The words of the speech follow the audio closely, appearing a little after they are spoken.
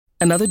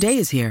Another day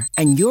is here,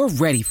 and you're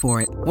ready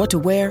for it. What to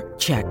wear?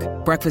 Check.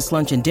 Breakfast,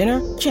 lunch, and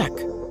dinner? Check.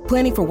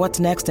 Planning for what's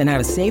next and how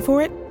to save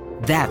for it?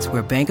 That's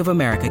where Bank of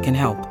America can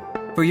help.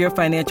 For your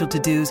financial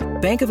to-dos,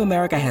 Bank of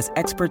America has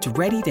experts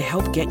ready to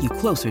help get you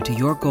closer to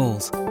your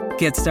goals.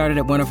 Get started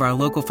at one of our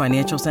local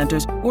financial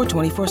centers or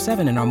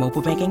 24/7 in our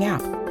mobile banking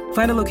app.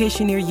 Find a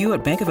location near you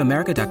at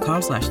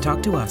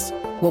bankofamerica.com/talktous.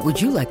 What would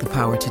you like the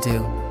power to do?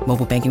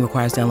 Mobile banking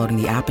requires downloading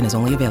the app and is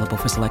only available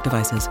for select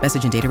devices.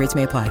 Message and data rates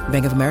may apply.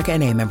 Bank of America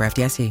N.A., member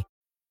FDIC.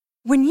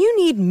 When you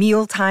need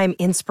mealtime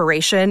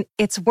inspiration,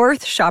 it's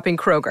worth shopping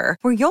Kroger,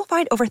 where you'll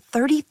find over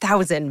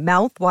 30,000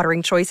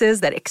 mouth-watering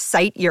choices that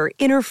excite your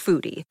inner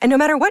foodie. And no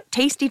matter what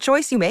tasty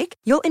choice you make,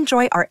 you'll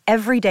enjoy our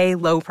everyday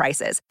low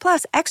prices,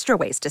 plus extra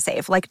ways to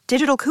save, like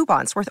digital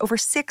coupons worth over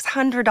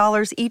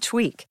 $600 each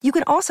week. You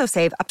can also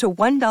save up to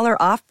 $1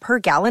 off per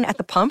gallon at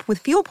the pump with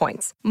fuel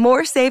points.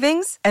 More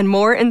savings and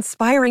more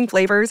inspiring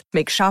flavors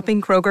make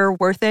shopping Kroger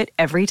worth it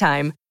every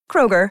time.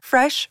 Kroger,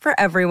 fresh for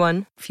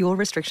everyone. Fuel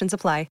restrictions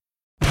apply.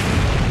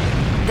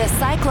 The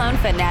Cyclone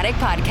Fanatic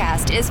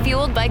podcast is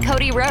fueled by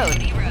Cody Road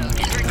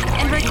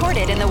and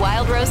recorded in the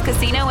Wild Rose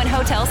Casino and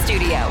Hotel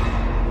Studio.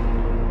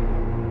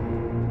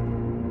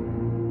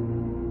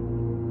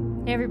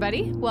 Hey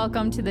everybody,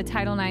 welcome to the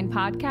Title IX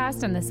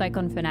podcast on the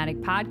Cyclone Fanatic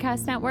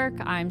Podcast Network.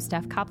 I'm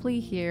Steph Copley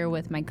here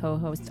with my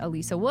co-host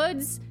Elisa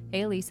Woods.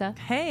 Hey Elisa.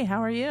 Hey,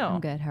 how are you?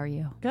 I'm good, how are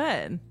you?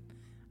 Good.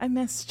 I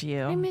missed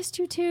you. I missed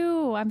you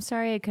too. I'm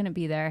sorry I couldn't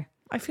be there.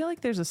 I feel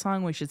like there's a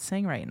song we should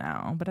sing right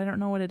now, but I don't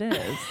know what it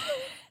is.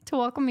 To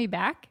welcome me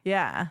back?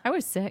 Yeah. I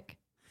was sick.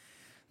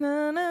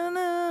 Na, na,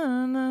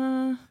 na,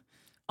 na.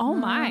 Oh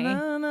my.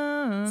 Na,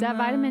 na, Is that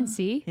vitamin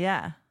C?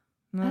 Yeah.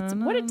 That's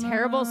what a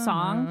terrible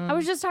song. I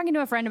was just talking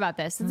to a friend about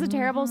this. It's a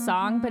terrible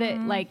song, but it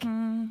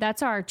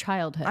that's our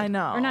childhood. I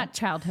know. Or not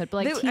childhood,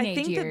 but teenage I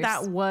think years.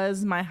 that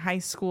was my high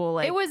school.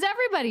 It was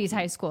everybody's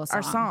high school song.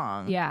 Our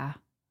song. Yeah.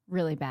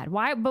 Really bad.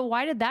 Why? But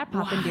why did that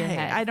pop into your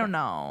head? I don't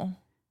know.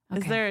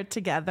 Okay. Is there a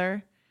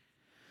Together?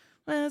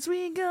 As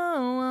we go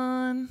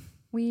on.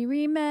 We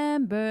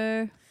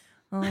remember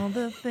all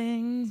the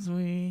things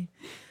we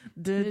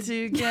did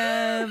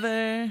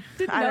together.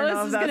 Didn't I don't know know this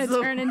if was that's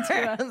gonna turn into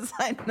a...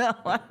 I know.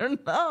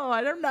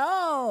 I don't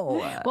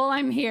know. Well,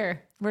 I'm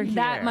here. We're here.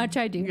 That much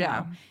I do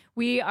Yeah. know.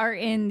 We are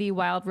in the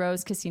Wild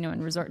Rose Casino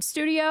and Resort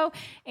Studio.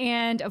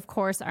 And of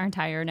course, our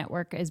entire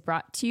network is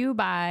brought to you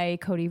by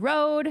Cody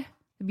Road.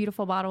 The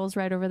beautiful bottles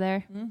right over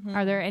there. Mm-hmm.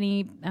 Are there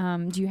any,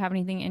 do you have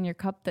anything in your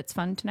cup that's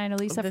fun tonight,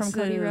 Elisa, from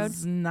Cody Road?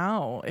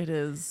 No, it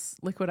is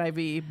Liquid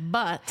IV,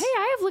 but... Hey,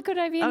 I have Liquid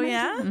IV in Oh, mine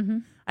yeah? too. Mm-hmm.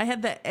 I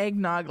had the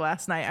eggnog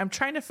last night. I'm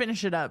trying to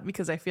finish it up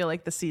because I feel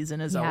like the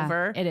season is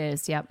over. It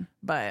is, yep.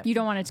 But you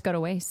don't want it to go to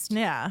waste.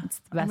 Yeah. It's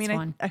the best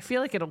one. I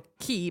feel like it'll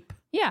keep.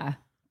 Yeah,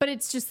 but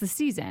it's just the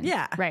season.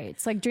 Yeah. Right.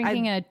 It's like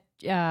drinking a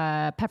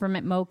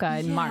peppermint mocha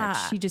in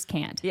March. You just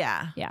can't.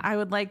 Yeah. Yeah. I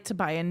would like to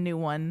buy a new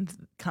one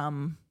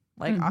come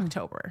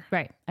October.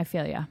 Right. I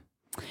feel ya.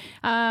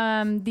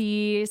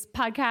 The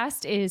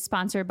podcast is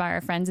sponsored by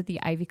our friends at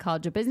the Ivy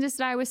College of Business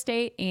at Iowa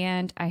State,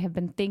 and I have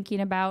been thinking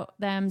about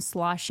them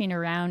sloshing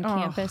around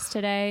campus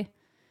today.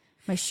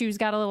 My shoes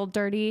got a little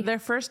dirty. Their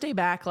first day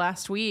back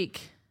last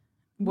week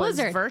was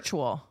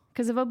virtual.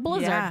 Because of a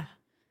blizzard. Yeah.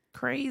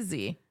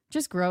 Crazy.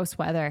 Just gross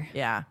weather.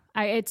 Yeah.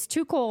 It's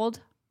too cold.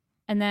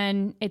 And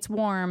then it's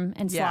warm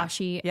and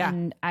sloshy,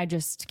 and I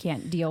just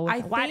can't deal with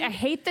it. I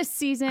hate this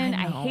season.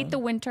 I hate the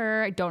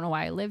winter. I don't know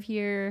why I live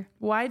here.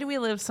 Why do we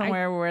live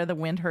somewhere where the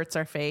wind hurts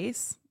our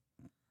face?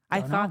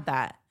 I thought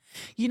that.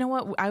 You know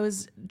what? I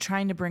was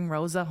trying to bring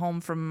Rosa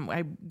home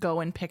I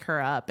go and pick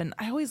her up, and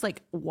I always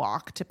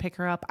walk to pick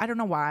her up. I don't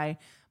know why.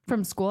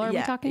 From school, are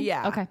we talking?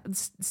 Yeah. Okay.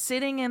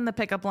 Sitting in the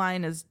pickup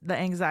line the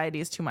anxiety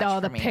is too much for me. Oh,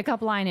 the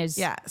pickup line is...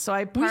 Yeah. So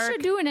we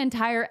should do an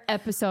entire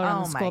episode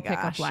on the school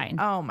pickup line.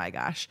 Oh my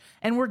gosh.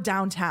 And we're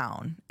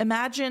downtown.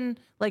 Imagine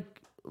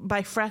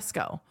by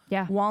Fresco.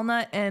 Yeah.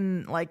 Walnut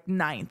and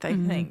 9th, I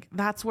think.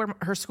 That's where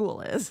her school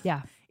is.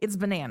 Yeah. It's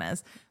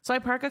bananas. So I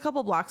park a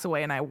couple blocks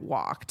away and I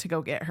walk to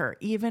go get her,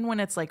 even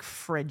when it's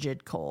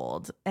frigid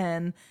cold.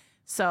 And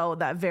so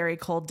that very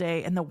cold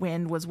day and the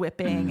wind was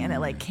whipping and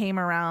it came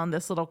around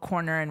this little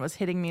corner and was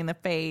hitting me in the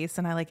face.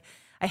 And I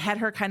had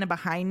her kind of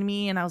behind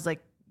me and I was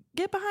like,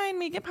 get behind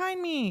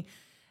me.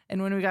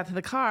 And when we got to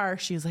the car,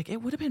 she was like,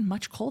 it would have been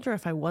much colder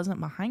if I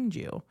wasn't behind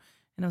you.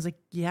 And I was like,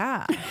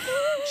 yeah.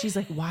 She's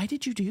like, why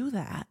did you do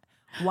that?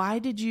 Why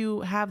did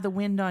you have the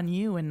wind on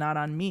you and not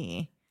on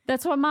me?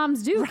 That's what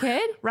moms do,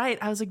 kid. Right.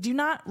 I was like, do you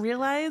not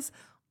realize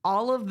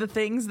all of the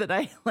things that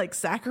I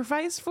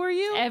sacrifice for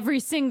you every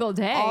single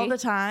day, all the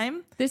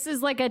time? This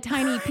is a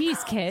tiny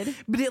piece, kid.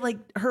 But it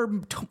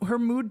her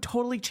mood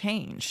totally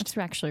changed. It's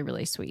actually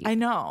really sweet. I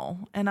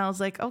know. And I was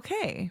like,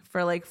 okay,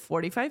 for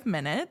 45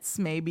 minutes,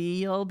 maybe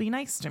you'll be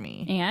nice to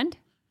me. And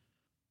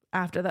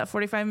after that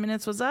 45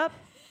 minutes was up,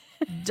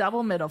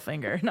 double middle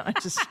finger. No, I'm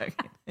just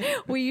joking.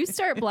 Will you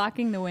start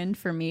blocking the wind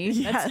for me?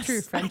 Yes, that's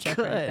true friendship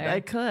right there. I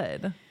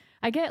could.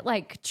 I get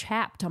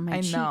chapped on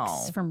my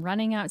cheeks from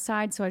running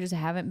outside, so I just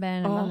haven't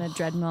been on the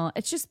treadmill.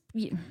 It's just,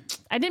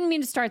 I didn't mean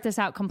to start this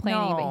out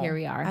complaining, but here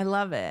we are. I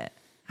love it.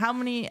 How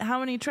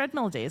many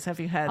treadmill days have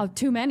you had Oh,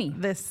 too many.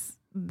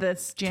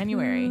 this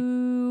January?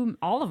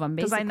 All of them,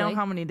 Because basically. I know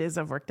how many days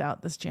I've worked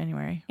out this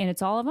January. And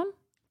it's all of them?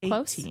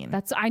 Close? 18.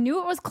 I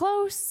knew it was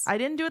close. I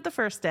didn't do it the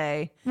first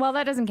day. Well,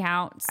 that doesn't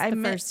count. It's the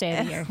mi- first day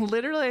of the year.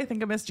 Literally, I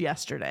think I missed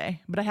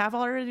yesterday, but I have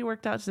already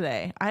worked out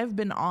today. I've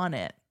been on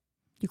it.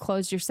 You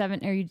closed your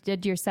you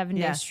did your 7-day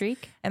Yes.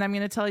 streak? And I'm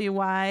going to tell you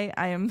why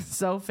I am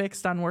so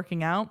fixed on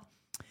working out,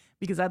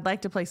 because I'd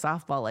like to play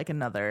softball like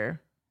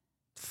another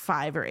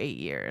 5 or 8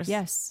 years.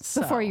 Yes.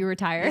 So, Before you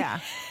retire.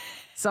 Yeah.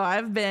 So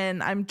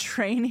I'm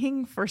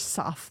training for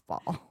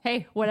softball.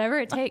 Hey, whatever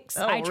it takes.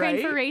 Oh, I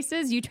train for right?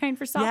 races. You train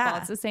for softball. Yeah.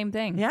 It's the same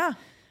thing. Yeah.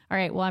 All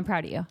right. Well, I'm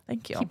proud of you.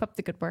 Thank you. Keep up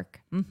the good work.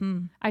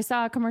 Mm-hmm. I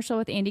saw a commercial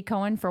with Andy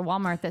Cohen for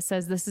Walmart that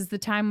says this is the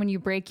time when you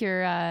break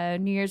your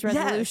New Year's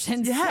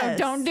resolutions. yes.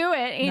 So don't do it.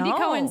 Andy No.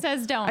 Cohen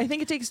says don't. I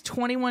think it takes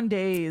 21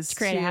 days to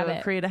create a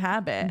habit. create a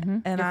habit.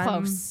 And You're I'm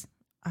close.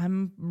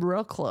 I'm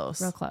real close.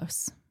 Real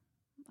close.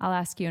 I'll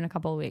ask you in a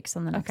couple of weeks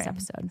on the next Okay.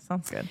 episode.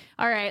 Sounds good.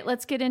 All right,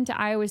 let's get into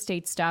Iowa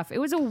State stuff. It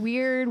was a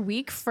weird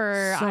week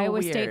for So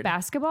Iowa State weird.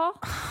 basketball.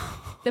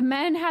 The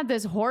men had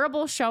this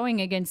horrible showing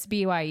against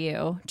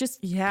BYU.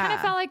 Just Yeah. kind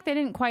of felt like they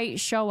didn't quite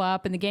show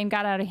up and the game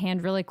got out of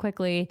hand really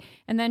quickly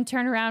and then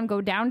turn around,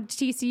 go down to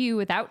TCU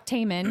without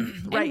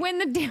Taman Right. and win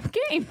the damn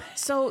game.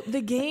 So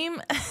the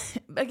game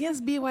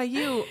against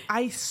BYU,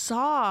 I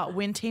saw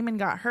when Taman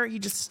got hurt, he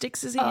just sticks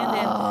his hand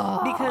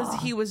in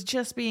because he was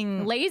just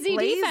being Lazy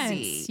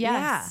defense. Yes.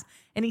 Yeah.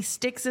 And he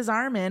sticks his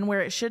arm in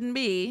where it shouldn't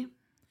be.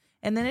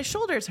 And then his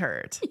shoulders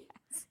hurt.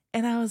 Yes.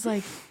 And I was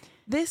like,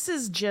 this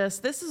is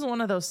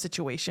one of those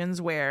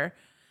situations where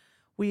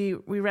we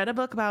read a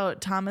book about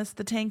Thomas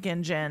the Tank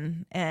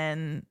Engine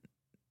and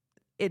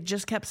it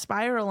just kept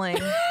spiraling.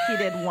 He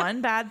did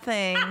one bad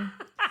thing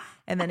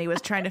and then he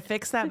was trying to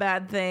fix that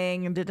bad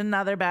thing and did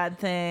another bad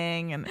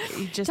thing. And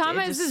he just,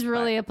 Thomas is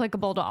really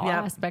applicable to all Yep.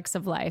 aspects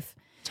of life.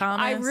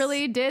 Thomas. I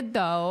really did,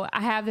 though.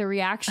 I have the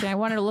reaction. I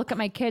wanted to look at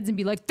my kids and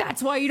be like,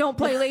 that's why you don't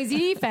play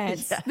lazy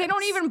defense. They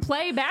don't even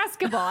play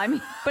basketball. I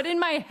mean, but in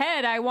my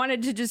head, I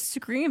wanted to just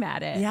scream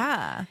at it.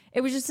 Yeah. It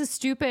was just a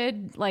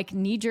stupid, like,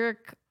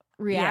 knee-jerk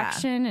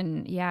reaction.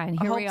 And here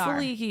we are.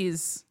 Hopefully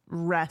he's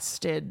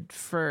rested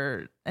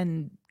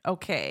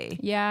okay.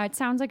 Yeah, it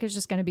sounds like it's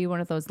just going to be one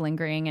of those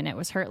lingering, and it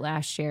was hurt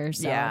last year.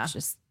 So Yeah. it's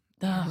just,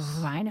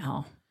 I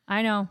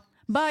know.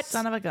 But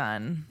Son of a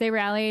gun. they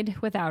rallied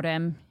without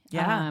him.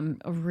 Yeah.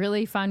 A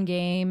really fun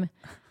game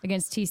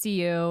against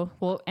TCU.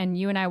 Well, and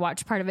you and I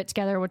watched part of it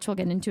together, which we'll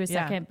get into a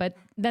Yeah. second. But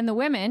then the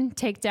women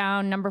take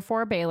down number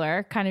 4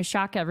 Baylor, kind of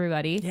shock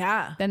everybody.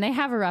 Yeah. Then they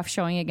have a rough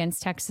showing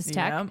against Texas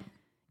Tech, Yep.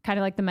 kind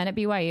of like the men at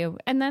BYU.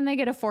 And then they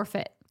get a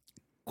forfeit.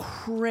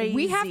 Crazy.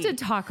 We have to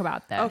talk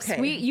about this.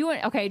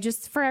 Okay.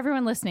 Just for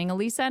everyone listening,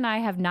 Elisa and I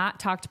have not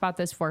talked about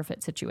this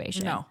forfeit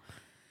situation. No.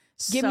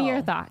 Give me So,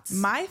 your thoughts.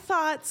 My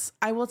thoughts,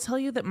 I will tell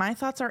you that my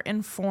thoughts are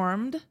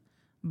informed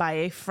by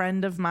a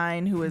friend of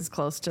mine who is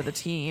close to the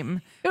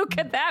team. Who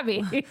could that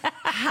be?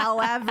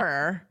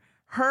 However,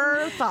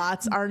 her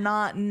thoughts are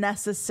not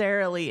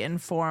necessarily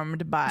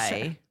informed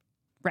by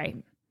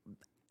Right.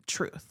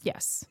 truth.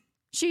 Yes.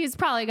 She's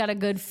probably got a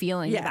good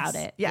feeling about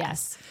it.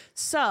 Yes.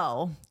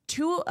 So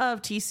 2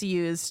 of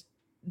TCU's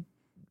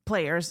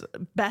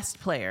best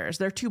players,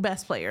 their 2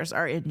 best players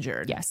are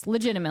injured. Yes.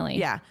 Legitimately.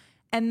 Yeah.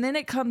 And then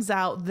it comes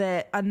out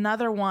that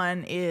another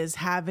one is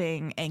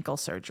having ankle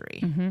surgery,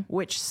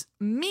 which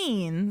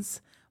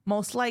means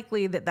most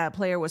likely that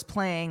player was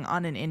playing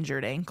on an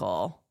injured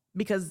ankle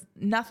because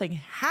nothing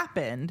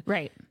happened.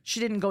 Right. She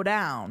didn't go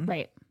down.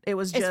 Right. It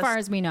was just, As far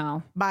as we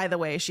know. by the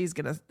way, she's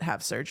going to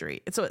have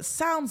surgery. So it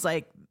sounds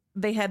like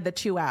they had the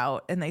 2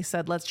 out and they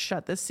said, let's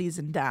shut this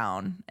season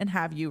down and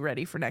have you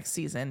ready for next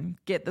season.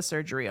 Get the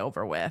surgery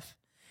over with.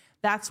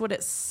 That's what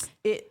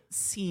it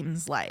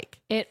seems like.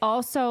 It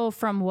also,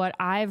 from what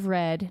I've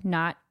read,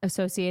 not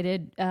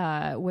associated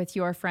with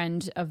your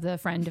friend of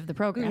the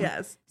program.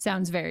 Yes.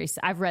 Sounds very,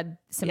 I've read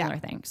similar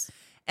things.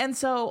 And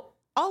so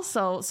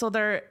also,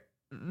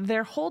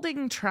 they're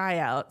holding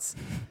tryouts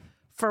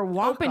for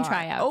walk-ons.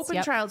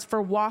 Open tryouts,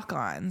 for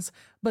walk-ons.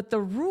 But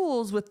the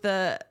rules with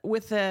the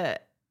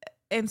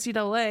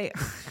NCAA,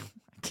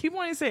 I keep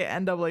wanting to say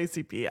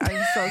NAACP.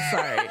 I'm so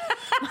sorry.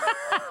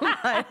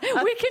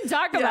 We can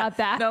talk about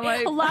that. No,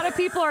 a lot of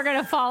people are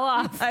going to fall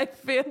off. My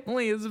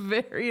family is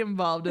very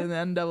involved in the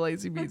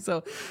NAACP.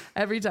 So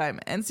every time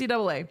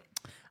NCAA.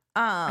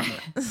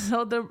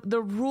 So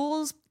the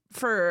rules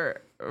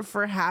for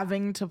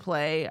having to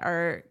play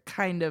are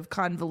kind of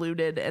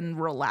convoluted and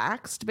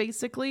relaxed,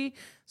 basically.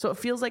 So it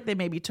feels like they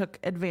maybe took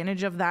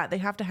advantage of that. They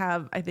have to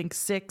have, I think,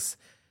 6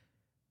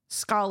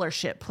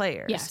 scholarship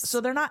players. Yes.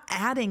 So they're not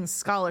adding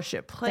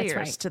scholarship players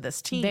right. to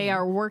this team. They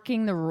are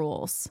working the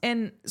rules.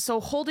 And so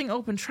holding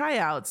open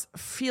tryouts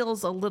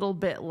feels a little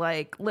bit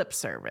like lip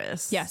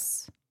service.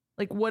 Yes.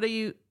 Like, what are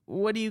you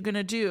going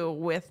to do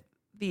with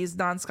these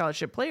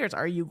non-scholarship players?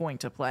 Are you going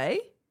to play?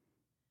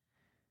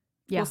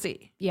 Yeah. We'll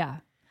see. Yeah.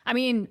 I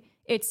mean,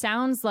 it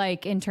sounds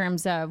like in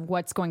terms of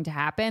what's going to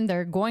happen,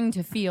 they're going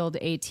to field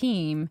a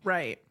team.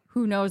 Right.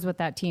 Who knows what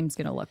that team's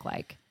going to look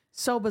like?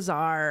 So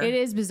bizarre. It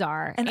is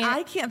bizarre. And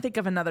I can't think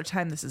of another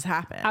time this has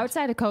happened.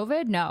 Outside of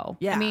COVID, no.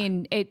 Yeah. I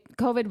mean,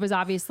 COVID was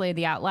obviously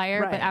the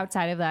outlier, Right. but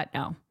outside of that,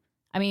 no.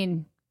 I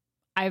mean,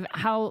 I've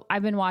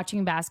been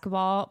watching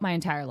basketball my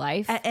entire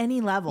life. At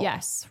any level.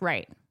 Yes,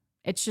 right.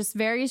 It's just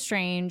very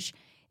strange.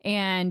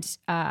 And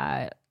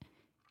I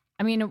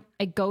mean,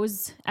 it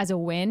goes as a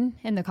win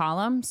in the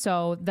column,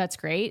 so that's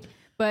great.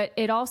 But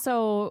it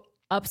also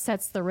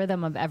upsets the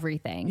rhythm of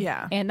everything.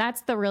 Yeah. And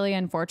that's the really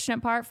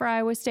unfortunate part for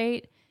Iowa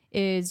State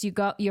is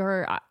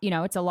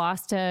it's a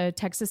loss to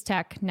Texas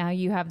Tech. Now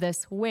you have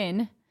this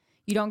win.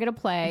 You don't get to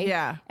play.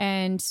 Yeah.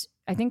 And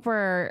I think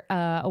we're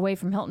away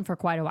from Hilton for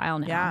quite a while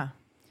now. Yeah.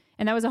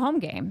 And that was a home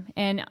game.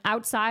 And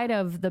outside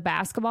of the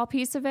basketball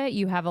piece of it,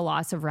 you have a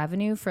loss of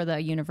revenue for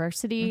the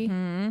university,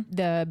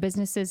 the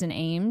businesses in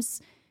Ames.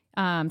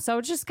 So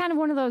it's just kind of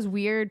one of those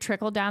weird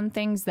trickle down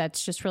things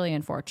that's just really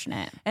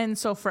unfortunate. And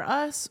so for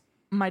us,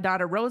 my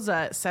daughter Rosa,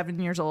 at 7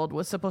 years old,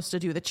 was supposed to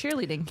do the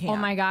cheerleading camp. Oh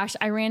my gosh,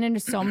 I ran into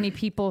so many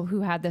people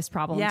who had this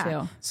problem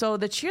too. So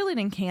the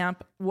cheerleading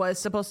camp was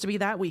supposed to be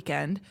that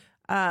weekend.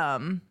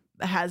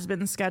 Has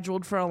been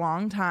scheduled for a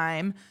long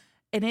time.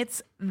 And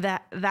it's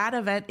that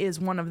event is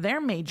one of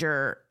their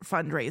major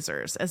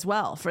fundraisers as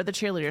well for the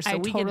cheerleaders. So I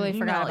we totally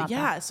can forgot email, about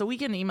that. So we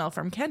get an email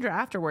from Kendra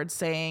afterwards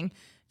saying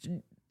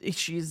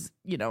she's,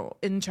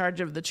 in charge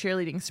of the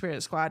cheerleading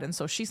spirit squad. And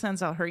so she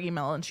sends out her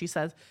email and she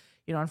says,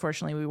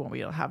 unfortunately we won't be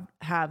able to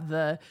have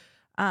the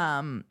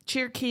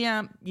cheer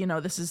camp.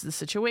 This is the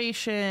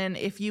situation.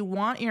 If you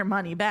want your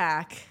money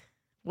back,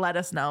 let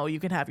us know. You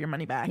can have your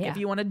money back if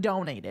you want to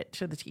donate it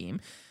to the team.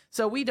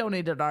 So we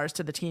donated ours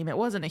to the team. It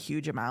wasn't a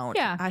huge amount.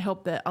 Yeah. I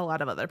hope that a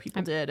lot of other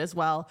people did as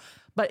well.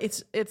 But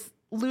it's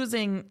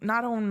losing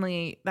not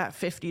only that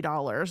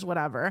 $50,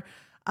 whatever.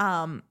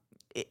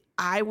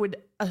 I would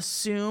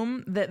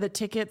assume that the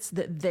tickets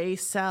that they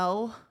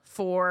sell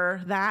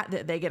for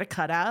that they get a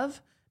cut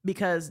of,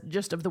 because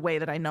just of the way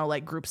that I know,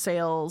 like group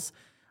sales,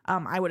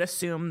 I would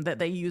assume that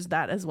they use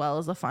that as well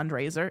as a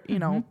fundraiser.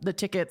 The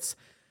tickets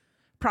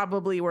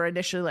probably were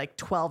initially like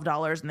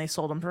 $12 and they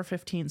sold them for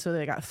 $15, so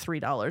they got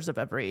 $3 of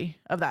every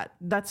of that.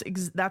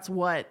 That's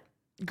what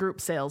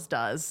group sales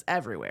does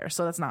everywhere.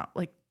 So that's not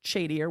like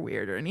shady or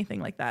weird or anything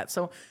like that.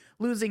 So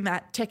losing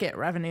that ticket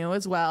revenue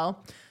as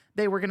well.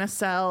 They were gonna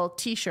sell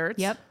T-shirts.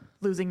 Yep.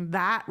 Losing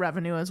that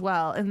revenue as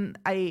well. And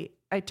I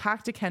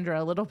talked to Kendra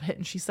a little bit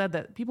and she said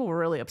that people were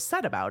really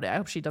upset about it. I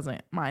hope she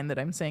doesn't mind that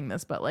I'm saying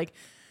this, but like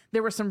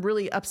there were some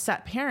really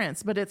upset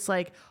parents, but it's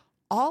like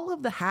all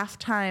of the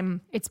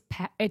halftime, It's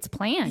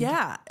planned.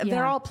 yeah,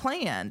 they're all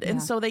planned.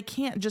 And so they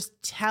can't just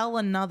tell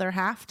another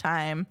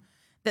halftime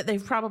that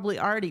they've probably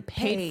already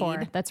paid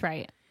for. That's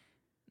right.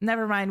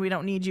 Never mind, we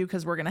don't need you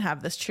because we're going to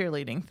have this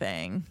cheerleading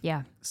thing.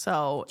 Yeah.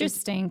 So Just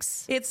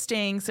stinks. It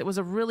stinks. It was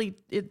a really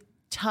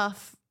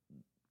tough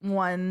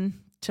one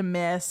to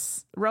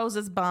miss. Rose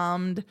is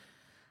bummed.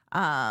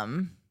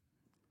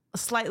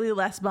 Slightly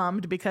less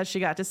bummed because she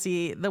got to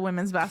see the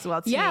women's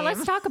basketball team. Yeah,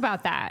 let's talk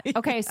about that.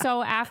 Okay,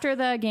 so after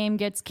the game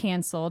gets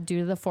canceled due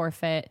to the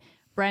forfeit,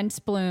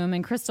 Brent Bloom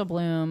and Crystal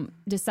Bloom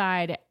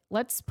decide,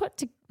 let's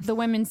put the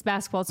women's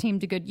basketball team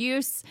to good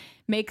use,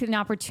 make an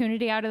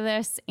opportunity out of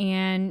this,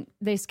 and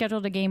they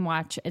scheduled a game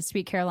watch at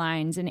Sweet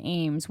Caroline's in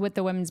Ames with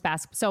the women's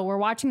basketball. So we're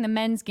watching the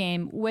men's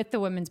game with the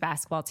women's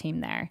basketball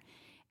team there.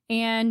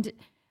 And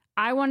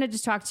I wanted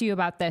to talk to you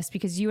about this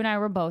because you and I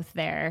were both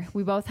there.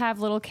 We both have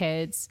little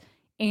kids.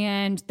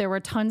 And there were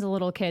tons of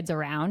little kids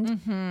around.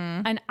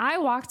 Mm-hmm. And I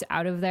walked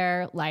out of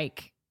there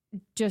like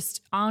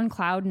just on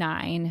cloud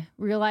nine,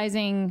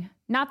 realizing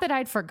not that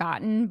I'd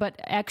forgotten, but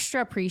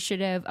extra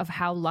appreciative of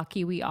how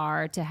lucky we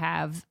are to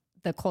have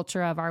the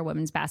culture of our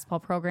women's basketball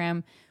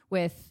program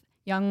with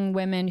young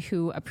women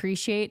who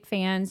appreciate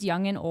fans,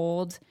 young and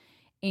old.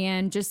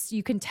 And just,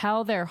 you can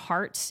tell their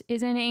heart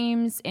is in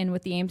Ames and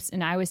with the Ames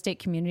and Iowa State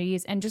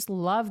communities, and just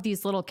love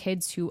these little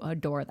kids who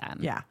adore them.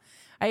 Yeah.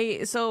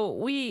 So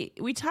we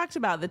talked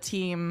about the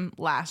team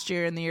last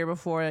year and the year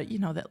before,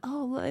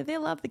 that, they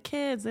love the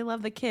kids. They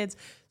love the kids.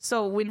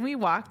 So when we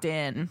walked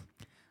in,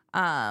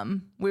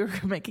 we were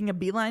making a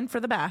beeline for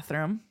the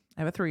bathroom.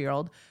 I have a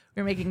 3-year-old.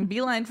 We were making a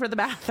beeline for the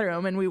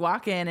bathroom, and we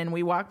walk in and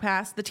we walk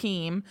past the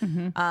team.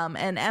 Mm-hmm.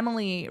 And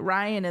Emily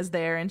Ryan is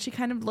there, and she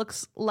kind of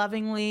looks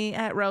lovingly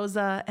at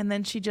Rosa. And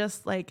then she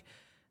just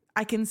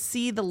I can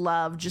see the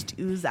love just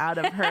ooze out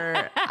of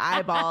her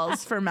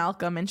eyeballs for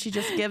Malcolm, and she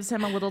just gives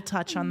him a little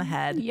touch on the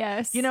head.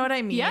 Yes. You know what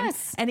I mean?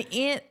 Yes. And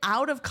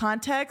out of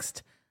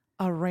context,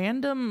 a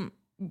random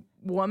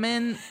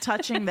woman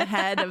touching the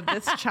head of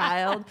this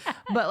child,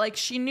 but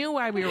she knew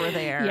why we were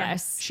there.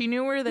 Yes. She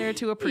knew we were there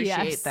to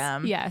appreciate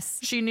them. Yes.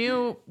 She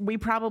knew we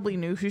probably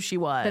knew who she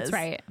was. That's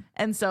right.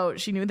 And so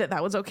she knew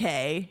that was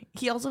okay.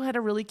 He also had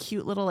a really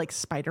cute little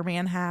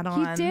Spider-Man hat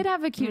on. He did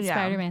have a cute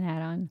Spider-Man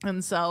hat on.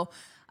 And so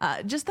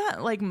just that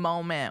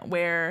moment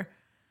where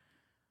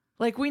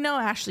we know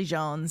Ashley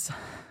Jones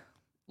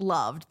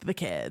loved the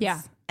kids.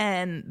 Yeah.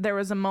 And there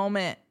was a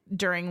moment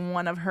during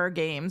one of her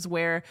games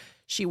where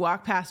she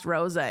walked past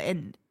Rosa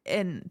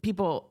and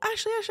people,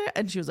 Ashley,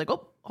 and she was like,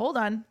 oh, hold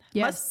on.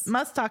 Yes.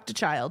 Must talk to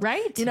child.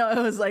 Right. You know, it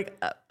was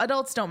like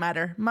adults don't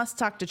matter. Must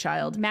talk to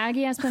child.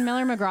 Maggie Espen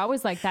Miller McGraw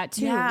was like that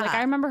too. Yeah. Like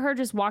I remember her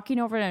just walking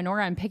over to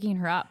Nora and picking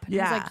her up. And I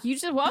Yeah. was like, you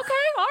just, well, okay,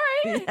 all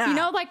right. Yeah. You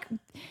know, like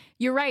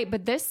you're right.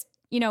 But this,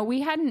 you know,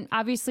 we hadn't,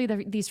 obviously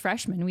these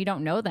freshmen, we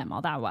don't know them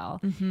all that well.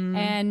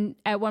 And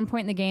at one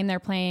point in the game, they're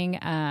playing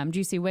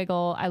Juicy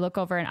Wiggle. I look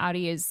over and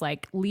Audie is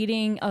like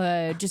leading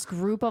a just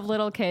group of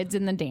little kids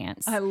in the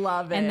dance. I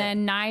love it. And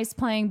then Nye's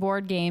playing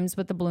board games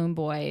with the Bloom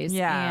Boys.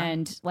 Yeah.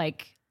 And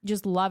like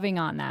just loving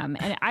on them.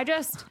 And I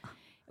just...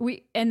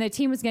 And the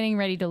team was getting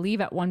ready to leave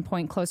at one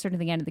point closer to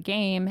the end of the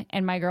game.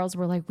 And my girls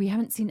were like, we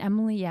haven't seen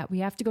Emily yet. We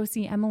have to go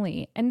see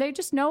Emily. And they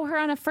just know her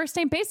on a first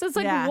name basis.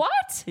 Like, Yeah.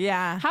 what?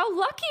 Yeah. How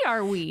lucky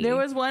are we? There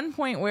was one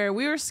point where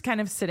we were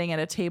kind of sitting at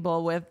a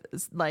table with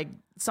like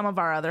some of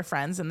our other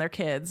friends and their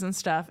kids and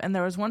stuff. And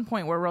there was one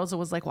point where Rosa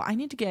was like, well, I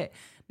need to get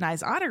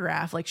Nye's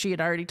autograph. Like she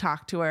had already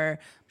talked to her.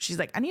 She's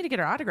like, I need to get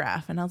her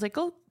autograph. And I was like,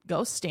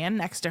 go stand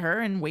next to her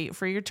and wait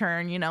for your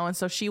turn, you know? And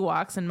so she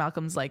walks and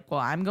Malcolm's like, well,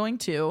 I'm going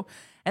too.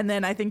 And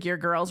then I think your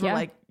girls were Yeah.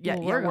 like, Well,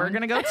 we're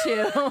going to go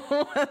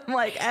too.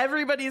 Like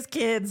everybody's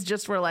kids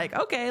just were like,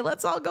 okay,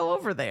 let's all go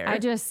over there.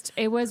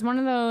 it was one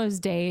of those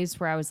days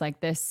where I was like,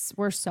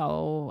 we're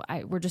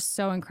just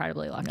so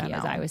incredibly lucky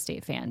as Iowa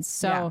State fans.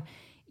 So, Yeah.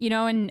 you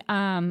know,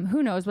 and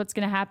who knows what's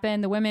going to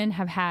happen. The women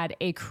have had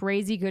a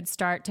crazy good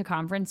start to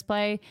conference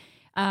play.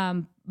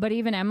 But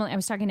even Emily, I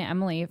was talking to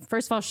Emily.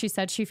 First of all, she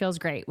said she feels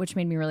great, which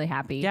made me really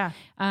happy. Yeah.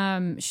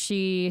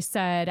 She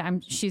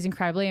said she's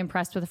incredibly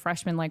impressed with a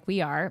freshman like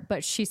we are,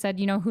 but she said,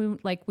 you know,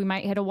 we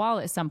might hit a wall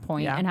at some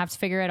point Yeah. and have to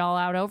figure it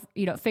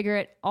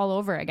all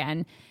over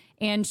again.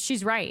 And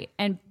she's right.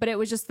 But it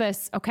was just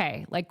this,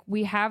 okay, like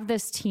we have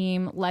this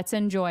team. Let's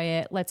enjoy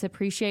it. Let's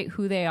appreciate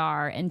who they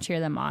are and cheer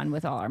them on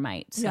with all our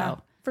might. So Yeah,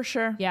 for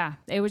sure. yeah,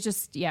 it was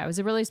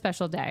a really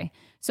special day.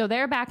 So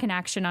they're back in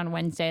action on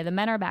Wednesday. The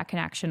men are back in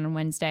action on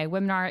Wednesday.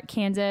 Women are at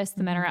Kansas.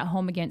 The men are at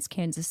home against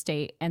Kansas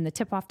State. And the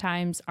tip-off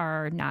times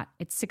are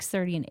it's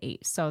 6:30 and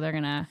 8. So they're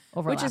going to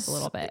overlap a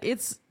little bit.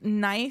 It's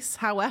nice,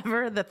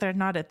 however, that they're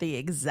not at the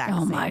exact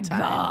Oh same my time.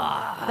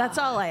 God. That's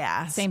all I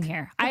ask. Same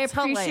here. That's I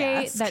all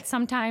appreciate ask. that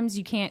sometimes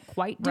you can't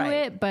quite do Right.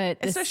 it, but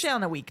Especially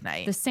on a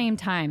weeknight. the same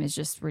time is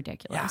just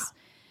ridiculous.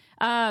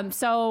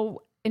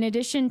 So in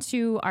addition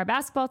to our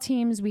basketball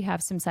teams, we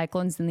have some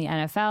Cyclones in the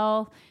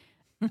NFL.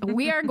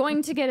 We are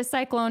going to get a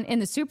Cyclone in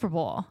the Super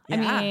Bowl. Yeah.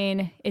 I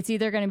mean, it's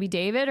either going to be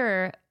David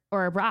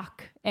or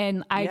Brock.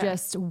 And I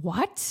just,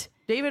 what?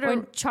 David Or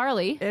or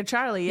Charlie.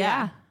 Charlie,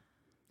 yeah.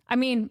 I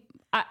mean,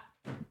 I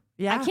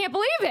Yeah. can't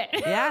believe it.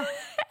 Yeah.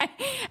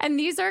 And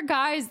these are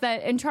guys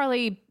that, and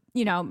Charlie,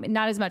 you know,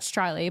 not as much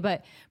Charlie,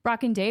 but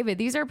Brock and David,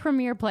 these are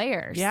premier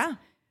players. Yeah.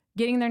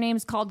 Getting their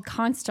names called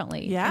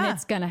constantly. Yeah. And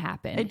it's going to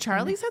happen. And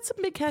Charlie's had some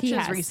big He catches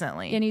has.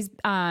 recently. And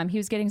he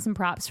was getting some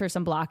props for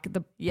some pass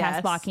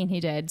Yes. blocking he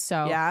did.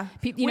 So, Yeah.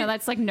 you know,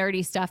 that's like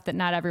nerdy stuff that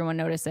not everyone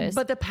notices.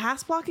 But the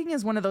pass blocking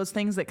is one of those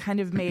things that kind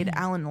of made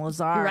Alan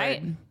Lazard You're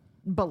right.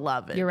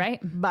 beloved. You're right.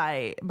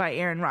 By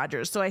Aaron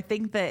Rodgers. So I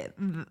think that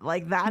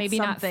like that's maybe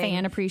not something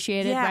fan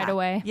appreciated Yeah. right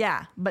away.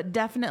 Yeah, but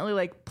definitely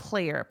like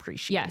player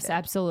appreciated. Yes,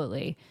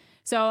 absolutely.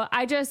 So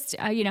I just,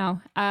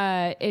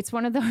 it's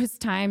one of those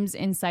times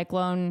in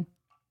Cyclone,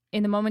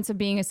 in the moments of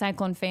being a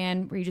Cyclone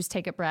fan where you just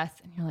take a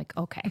breath and you're like,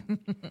 okay,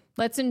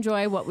 let's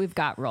enjoy what we've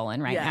got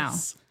rolling right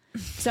Yes.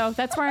 now. So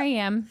that's where I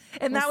am.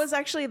 And that was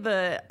actually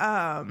the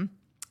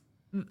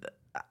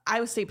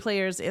Iowa State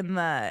players in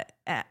the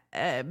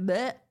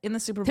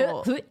Super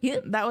Bowl.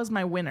 That was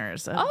my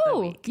winners. Of the Oh,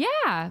 week.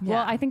 yeah.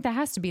 Well, I think that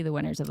has to be the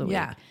winners of the week.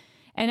 Yeah.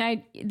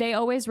 And they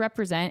always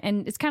represent,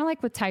 and it's kind of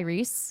like with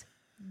Tyrese.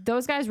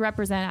 Those guys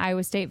represent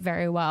Iowa State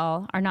very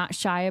well, are not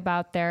shy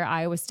about their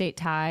Iowa State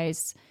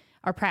ties,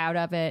 are proud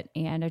of it.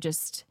 And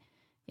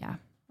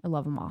I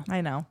love them all.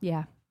 I know.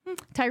 Yeah.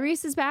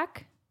 Tyrese is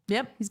back.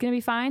 Yep. He's going to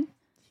be fine.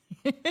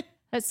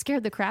 That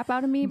scared the crap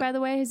out of me, by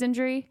the way, his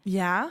injury.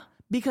 Yeah.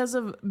 Because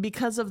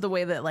of the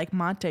way that like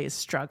Monte's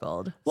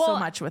struggled so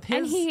much with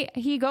his. And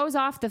he goes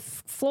off the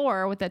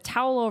floor with a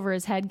towel over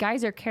his head.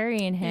 Guys are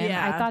carrying him.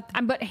 Yeah. I thought,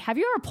 but have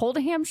you ever pulled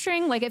a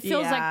hamstring? Like it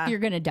feels Yeah. like you're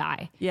going to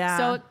die. Yeah.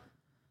 So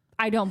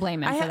I don't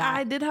blame him for that.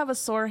 I did have a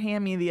sore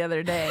hammy the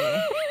other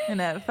day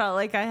and it felt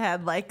like I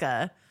had like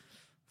a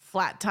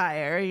flat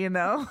tire, you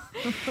know?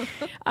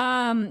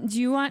 Do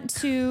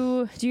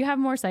you have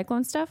more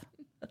Cyclone stuff?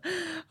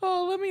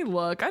 Oh, let me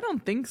look. I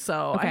don't think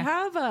so. Okay. I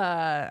have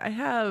I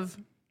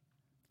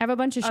have a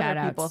bunch of other shout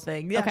outs. people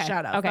thing. Yeah,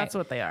 shout outs. That's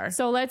what they are.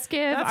 So let's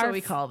give That's our what we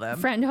call them.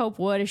 friend Hope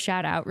Wood a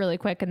shout out really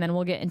quick, and then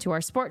we'll get into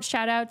our sports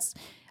shout outs.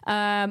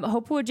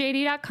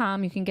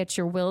 HopeWoodJD.com. You can get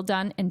your will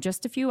done in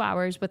just a few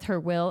hours with her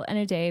Will in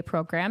a Day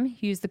program.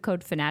 Use the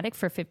code FANATIC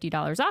for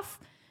 $50 off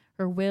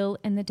her Will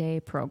in the Day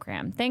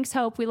program. Thanks,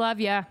 Hope. We love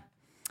you.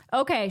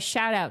 Okay,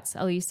 shout outs,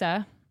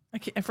 Elisa.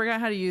 I forgot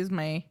how to use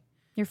my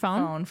Your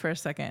phone? phone for a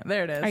second.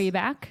 There it is. Are you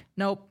back?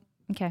 Nope.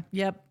 Okay.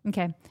 Yep.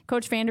 Okay.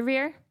 Coach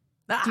Vanderveer,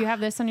 do you have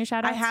this on your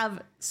shout outs? I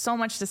have so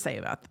much to say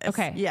about this.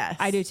 Okay. Yes.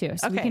 I do too.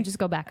 So we Okay. can just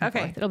go back and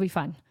Okay. forth. It'll be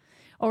fun.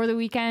 Over the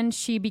weekend,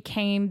 she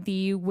became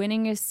the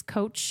winningest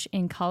coach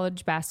in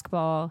college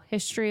basketball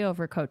history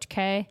over Coach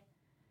K.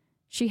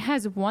 She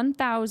has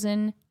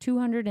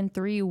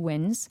 1,203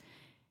 wins.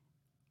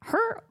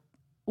 Her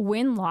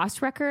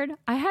win-loss record,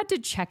 I had to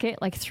check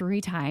it like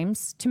 3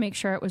 times to make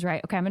sure it was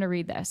right. Okay, I'm going to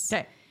read this.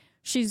 Okay.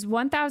 She's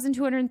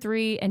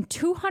 1,203 and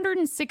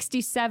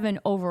 267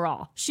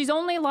 overall. She's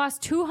only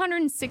lost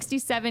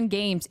 267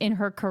 games in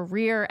her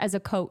career as a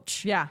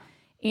coach. Yeah.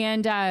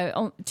 And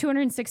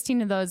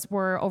 216 of those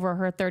were over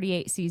her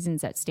 38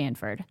 seasons at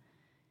Stanford.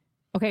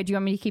 Okay, do you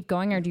want me to keep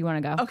going or do you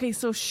want to go? Okay,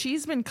 so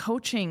she's been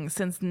coaching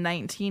since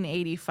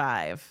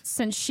 1985.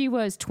 Since she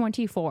was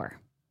 24.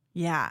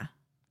 Yeah.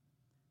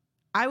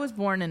 I was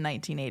born in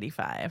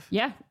 1985.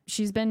 Yeah,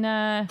 she's been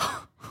at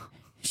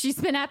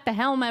the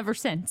helm ever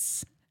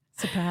since.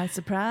 Surprise,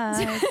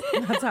 surprise.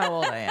 That's how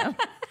old I am.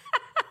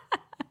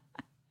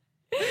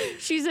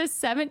 She's a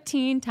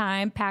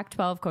 17-time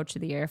Pac-12 Coach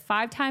of the Year,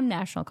 5-time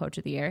National Coach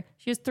of the Year.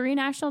 She has 3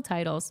 national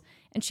titles,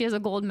 and she has a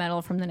gold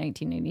medal from the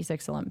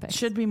 1986 Olympics.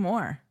 Should be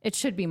more. It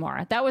should be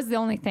more. That was the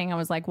only thing I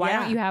was like, why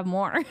Yeah. don't you have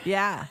more?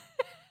 Yeah.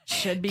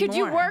 Should be Could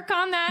more. you work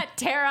on that,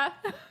 Tara?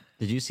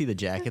 Did you see the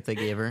jacket they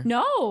gave her?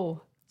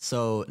 No.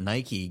 So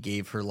Nike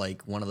gave her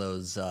like one of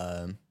those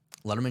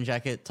Letterman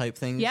jacket type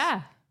things.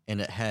 Yeah.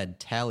 And it had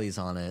tallies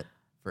on it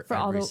for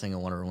all every the-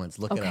 single one of her wins.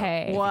 Look it up.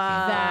 Okay.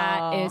 Wow.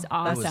 That is That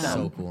awesome. was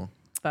so cool.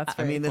 That's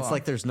I very mean, cool. it's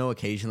like there's no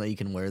occasion that you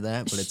can wear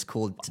that, but it's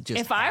cool to just.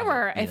 If have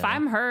it, you know?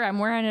 I'm her, I'm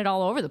wearing it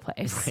all over the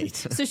place. Right.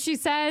 So she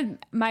said,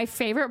 my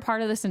favorite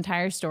part of this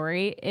entire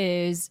story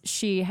is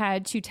she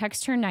had to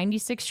text her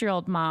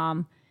 96-year-old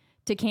mom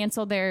to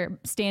cancel their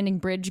standing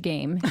bridge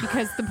game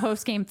because the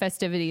post-game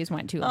festivities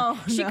went too long.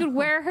 She could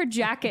wear her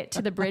jacket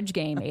to the bridge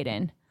game,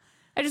 Aiden.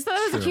 I just thought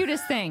that was the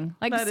cutest thing.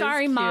 Like, That is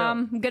sorry, cute.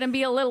 Mom, I'm going to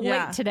be a little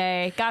Yeah. late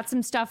today. Got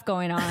some stuff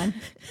going on.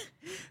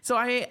 So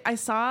I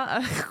saw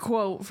a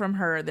quote from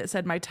her that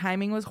said, "My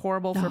timing was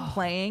horrible for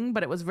playing,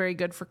 but it was very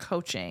good for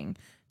coaching.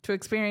 To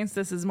experience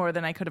this is more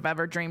than I could have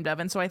ever dreamed of."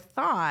 And so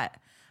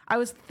I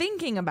was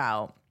thinking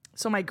about,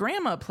 so my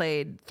grandma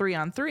played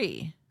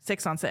 3-on-3,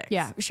 6-on-6.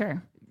 Yeah,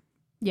 sure.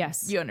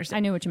 Yes. You understand. I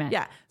knew what you meant.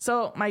 Yeah.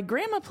 So my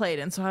grandma played.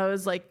 And so I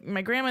was like,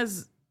 my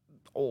grandma's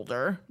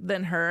older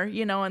than her,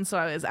 you know? And so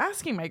I was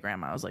asking my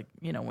grandma, I was like,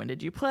 you know, when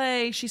did you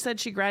play? She said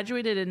she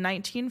graduated in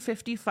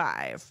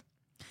 1955.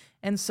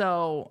 And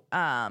so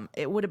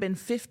it would have been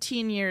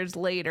 15 years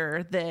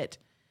later that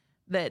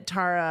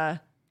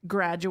Tara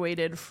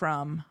graduated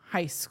from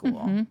high school.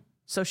 Mm-hmm.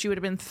 So she would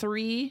have been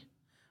 3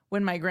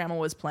 when my grandma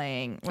was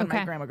playing, when my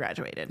Okay. grandma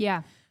graduated.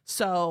 Yeah.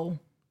 So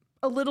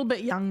a little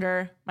bit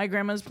younger. My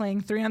grandma's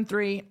playing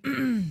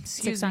 3-on-3.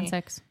 Excuse me.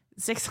 6-on-6.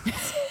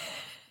 6-on-6.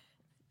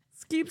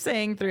 Keep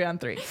saying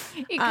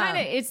 3-on-3. It kind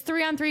of it's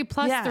 3-on-3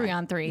 plus yeah,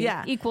 3-on-3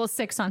 yeah. equals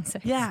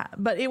 6-on-6. Yeah,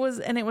 but it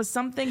was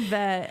something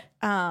that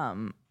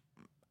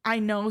I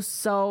know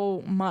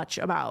so much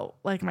about,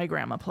 like my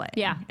grandma playing.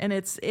 Yeah. And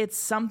it's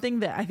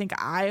something that I think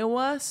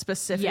Iowa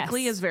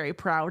specifically Yes. is very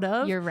proud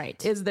of. You're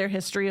right. Is their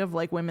history of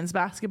like women's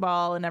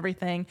basketball and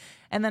everything.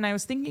 And then I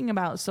was thinking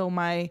about, so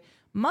my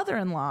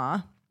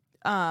mother-in-law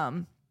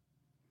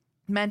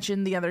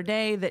mentioned the other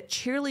day that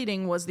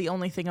cheerleading was the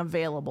only thing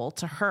available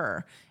to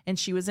her, and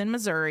she was in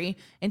Missouri,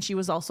 and she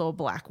was also a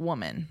Black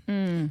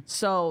woman.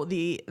 So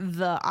the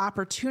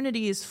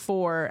opportunities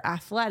for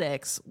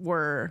athletics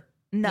were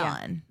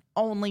none.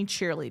 Only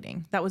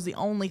cheerleading. That was the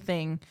only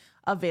thing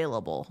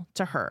available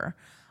to her.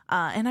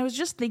 And I was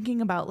just thinking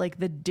about like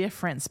the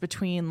difference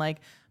between like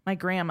my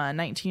grandma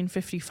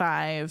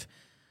 1955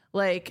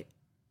 like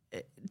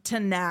to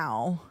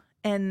now,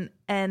 and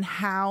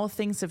how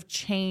things have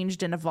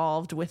changed and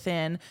evolved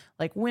within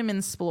like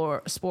women's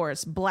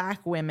sports,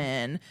 Black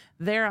women,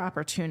 their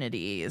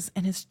opportunities.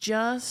 And it's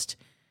just,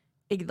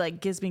 it like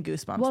gives me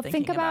goosebumps. Well,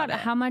 thinking think about it.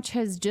 how much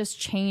has just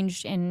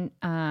changed in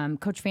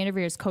Coach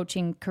Vanderveer's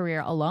coaching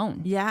career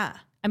alone. Yeah.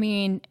 I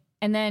mean,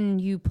 and then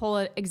you pull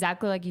it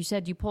exactly like you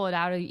said, you pull it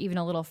out even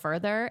a little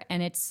further,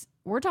 and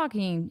we're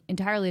talking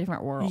entirely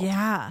different world.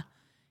 Yeah.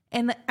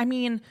 And I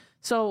mean,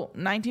 so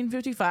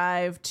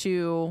 1955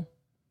 to,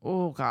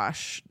 oh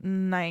gosh,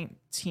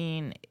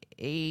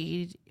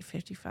 1980,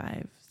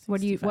 55.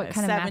 What 65,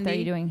 kind of math are 70,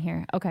 you doing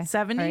here? Okay.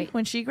 70 All right.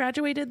 when she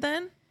graduated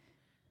then?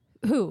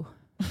 Who?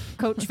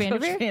 Coach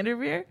Vanderveer? Coach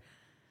Vanderveer?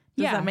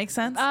 Does that make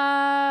sense?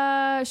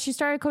 She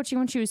started coaching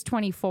when she was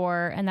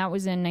 24, and that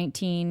was in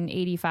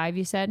 1985,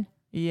 you said?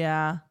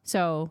 yeah.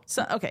 So,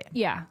 Okay.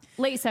 yeah,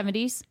 late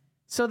 70s.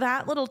 So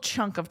that little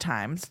chunk of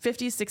time,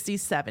 50s, 60s,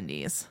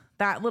 70s,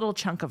 that little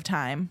chunk of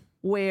time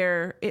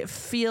where it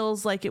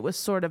feels like it was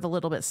sort of a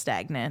little bit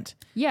stagnant.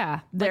 Yeah.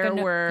 There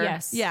were,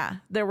 yes. yeah,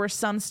 there were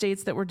some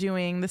states that were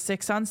doing the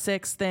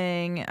 6-on-6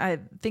 thing. I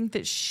think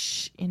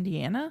that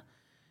Indiana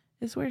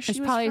is where she There's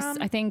was probably, from.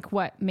 I think,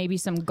 maybe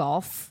some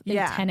golf and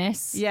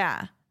tennis.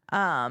 Yeah.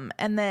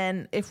 And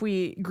then if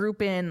we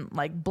group in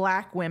like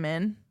Black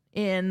women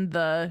in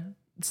the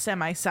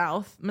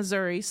semi-south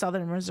Missouri,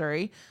 southern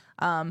Missouri,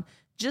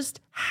 just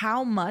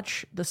how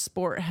much the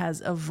sport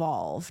has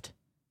evolved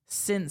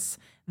since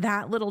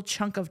that little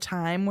chunk of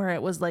time where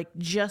it was like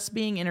just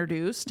being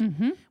introduced.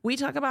 We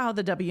talk about how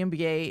the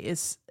WNBA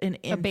is an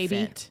infant,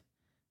 baby.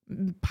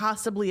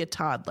 possibly a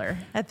toddler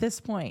at this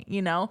point,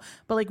 you know,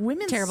 but like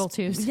women's Terrible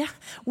twos. Yeah.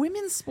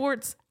 Women's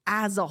sports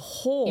as a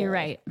whole. You're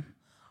right.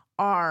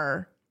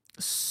 Are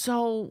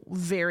so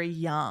very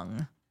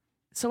young,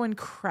 so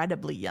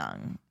incredibly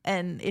young.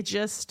 And it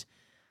just,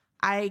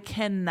 I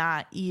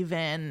cannot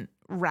even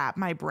wrap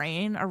my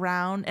brain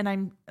around. And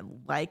I'm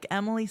like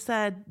Emily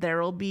said,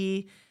 there will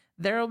be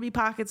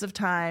pockets of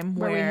time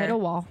where we hit a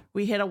wall.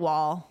 We hit a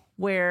wall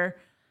where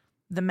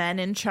the men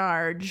in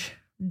charge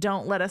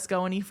don't let us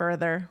go any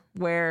further,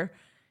 where,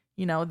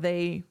 you know,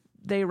 they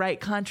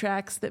write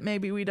contracts that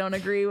maybe we don't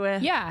agree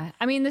with. Yeah.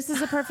 I mean, this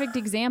is a perfect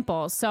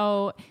example.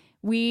 So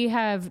we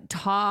have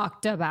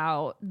talked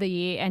about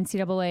the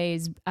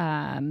NCAA's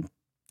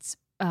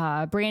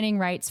branding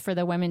rights for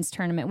the women's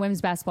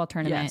basketball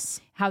tournament, Yes.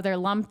 how they're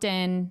lumped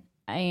in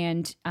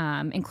and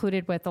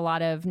included with a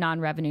lot of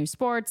non-revenue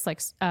sports like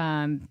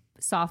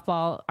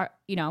softball,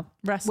 you know,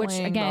 Wrestling, which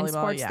again, volleyball,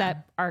 sports yeah.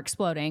 that are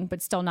exploding,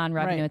 but still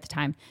non-revenue Right. at the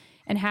time.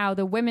 And how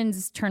the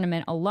women's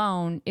tournament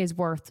alone is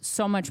worth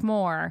so much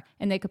more,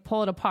 and they could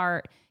pull it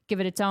apart, give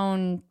it its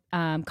own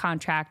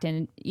contract,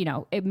 and you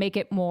know, make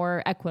it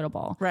more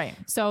equitable. Right.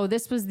 So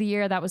this was the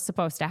year that was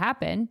supposed to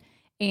happen,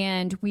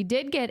 and we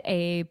did get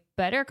a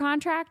better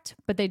contract,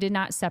 but they did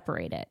not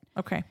separate it.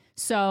 Okay.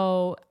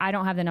 So I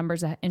don't have the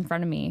numbers in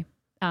front of me.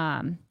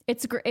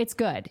 It's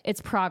good.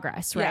 It's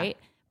progress, Yeah. right?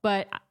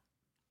 But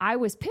I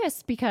was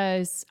pissed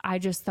because I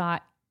just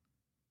thought,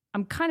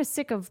 I'm kind of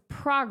sick of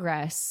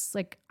progress.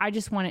 Like, I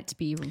just want it to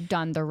be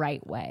done the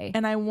right way.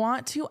 And I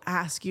want to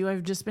ask you,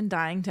 I've just been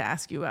dying to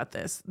ask you about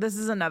this. This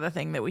is another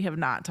thing that we have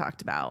not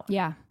talked about.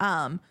 Yeah.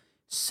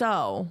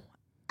 So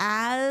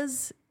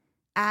as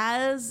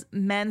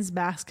men's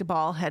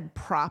basketball had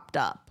propped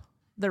up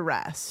the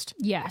rest,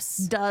 Yes.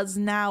 does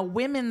now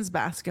women's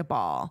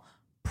basketball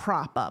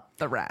prop up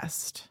the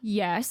rest?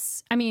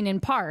 Yes. I mean, in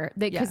part,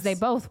 because Yes. they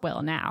both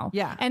will now.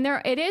 Yeah. And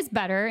it is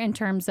better in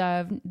terms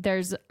of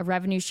there's a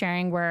revenue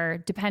sharing where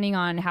depending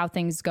on how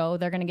things go,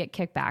 they're going to get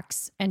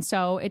kickbacks. And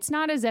so it's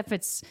not as if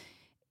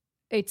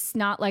it's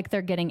not like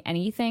they're getting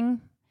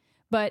anything,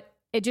 but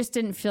it just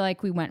didn't feel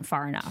like we went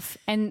far enough.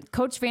 And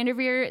Coach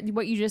Vanderveer,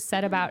 what you just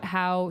said about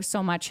how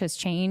so much has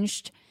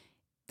changed,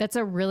 that's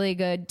a really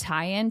good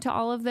tie-in to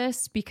all of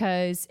this,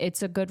 because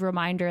it's a good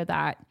reminder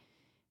that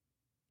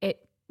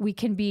we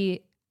can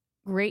be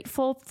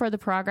grateful for the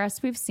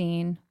progress we've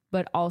seen,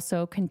 but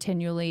also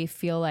continually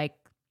feel like,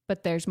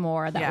 but there's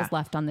more that Yeah. was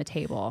left on the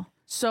table.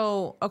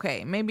 So,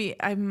 okay, maybe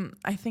I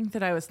think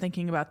that I was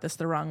thinking about this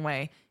the wrong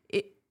way.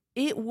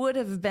 It would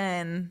have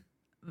been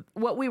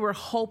what we were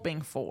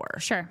hoping for.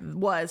 Sure.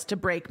 Was to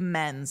break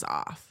men's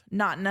off,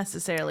 not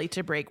necessarily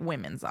to break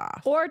women's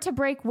off. Or to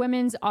break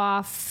women's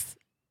off.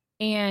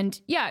 And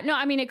yeah, no,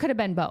 I mean, it could have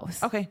been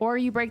both. Okay. Or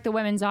you break the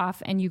women's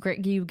off and you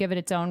give it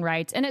its own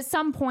rights. And at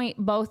some point,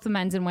 both the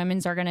men's and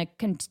women's are going to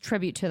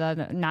contribute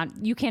to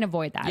you can't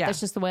avoid that. Yeah. That's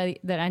just the way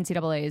that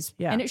NCAA is.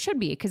 Yeah. And it should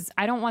be, because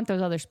I don't want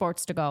those other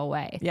sports to go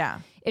away. Yeah.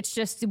 It's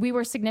just, we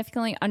were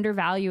significantly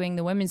undervaluing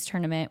the women's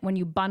tournament when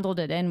you bundled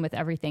it in with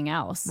everything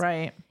else.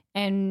 Right.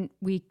 And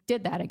we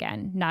did that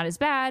again. Not as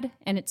bad,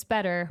 and it's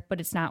better, but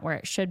it's not where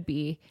it should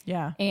be.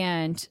 Yeah.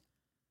 And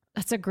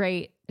it's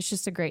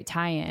just a great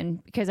tie-in,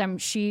 because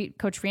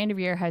Coach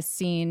Vanderveer has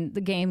seen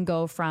the game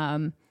go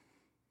from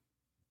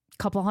a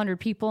couple hundred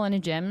people in a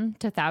gym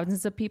to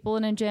thousands of people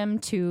in a gym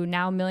to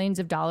now millions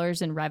of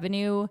dollars in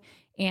revenue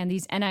and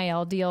these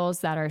NIL deals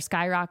that are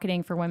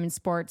skyrocketing for women's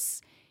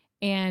sports.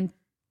 And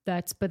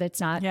but it's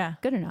not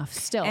good enough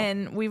still.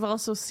 And we've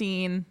also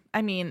seen,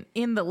 I mean,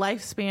 in the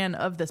lifespan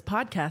of this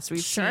podcast,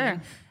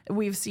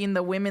 we've seen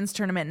the women's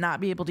tournament not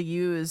be able to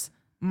use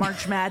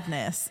March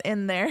Madness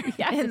in their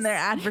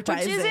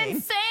advertising, Which is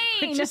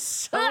insane. Which is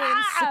so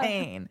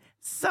insane.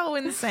 So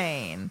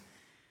insane.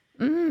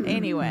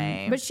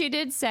 Anyway. But she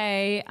did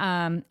say,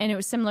 and it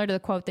was similar to the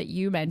quote that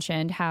you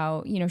mentioned,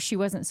 how, you know, she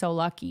wasn't so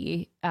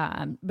lucky,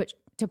 but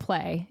to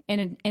play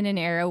in an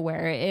era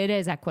where it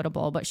is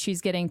equitable, but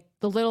the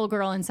little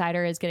girl inside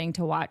her is getting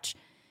to watch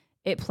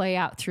it play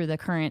out through the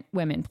current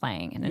women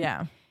playing. And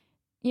yeah.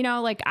 You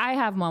know, like, I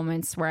have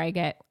moments where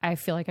I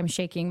feel like I'm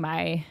shaking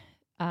my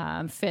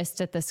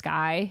fist at the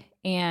sky.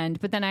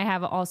 But then I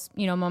have also,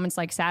 you know, moments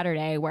like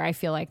Saturday where I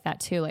feel like that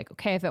too. Like,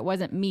 okay, if it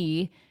wasn't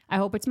me, I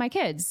hope it's my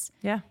kids.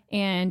 Yeah.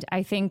 And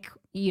I think,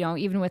 you know,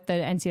 even with the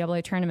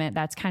NCAA tournament,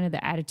 that's kind of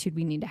the attitude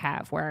we need to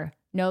have, where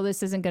no,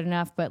 this isn't good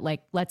enough, but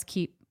like, let's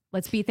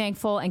be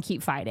thankful and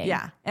keep fighting.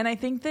 Yeah. And I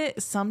think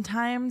that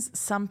sometimes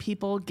some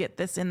people get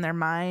this in their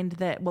mind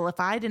that, well, if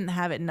I didn't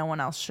have it, no one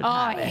else should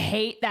have it. I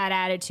hate that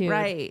attitude.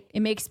 Right. It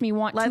makes me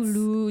want to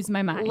lose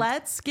my mind.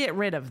 Let's get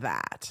rid of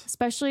that.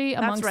 Especially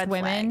amongst red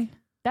women. flag.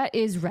 That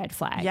is red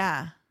flag.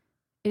 Yeah.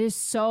 It is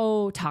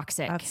so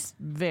toxic.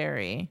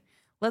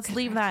 Let's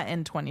leave that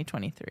in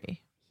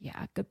 2023.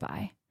 Yeah.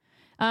 Goodbye.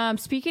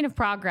 Speaking of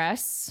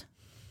progress,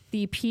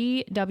 the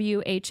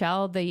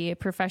PWHL, the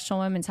Professional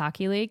Women's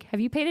Hockey League. Have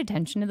you paid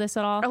attention to this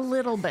at all? A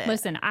little bit.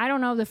 Listen, I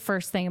don't know the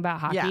first thing about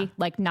hockey, Yeah.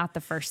 like not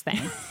the first thing.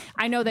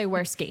 I know they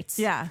wear skates.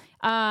 Yeah.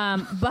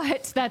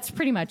 But that's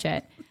pretty much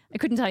it. I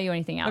couldn't tell you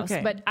anything else,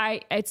 Okay. but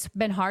it's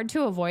been hard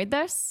to avoid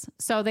this.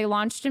 So they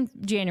launched in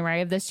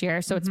January of this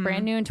year. So it's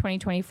brand new in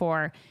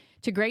 2024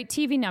 to great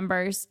TV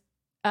numbers.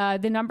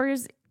 The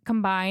numbers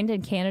combined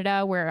in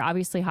Canada, where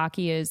obviously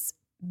hockey is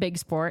big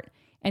sport,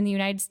 and the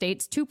United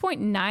States,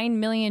 2.9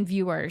 million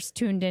viewers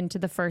tuned into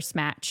the first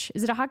match.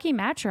 Is it a hockey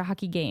match or a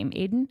hockey game,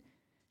 Aiden?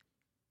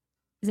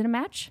 Is it a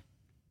match?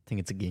 I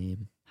think it's a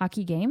game,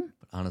 Hockey game?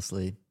 but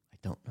honestly, I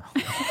don't know.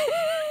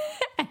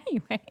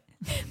 Anyway,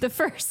 the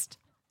first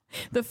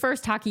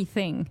hockey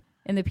thing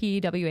in the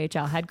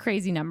PWHL had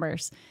crazy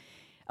numbers.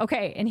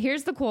 Okay, and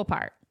here's the cool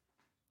part.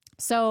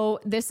 So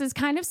this is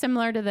kind of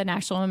similar to the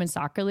National Women's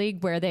Soccer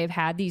League, where they've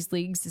had these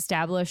leagues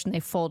established and they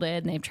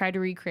folded and they've tried to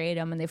recreate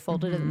them and they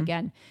folded them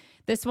again.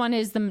 This one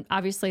is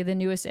obviously the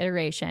newest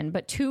iteration,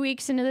 but 2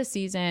 weeks into the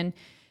season,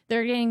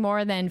 they're getting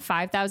more than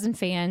 5,000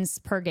 fans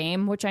per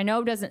game, which I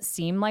know doesn't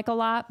seem like a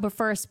lot, but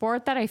for a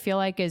sport that I feel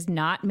like is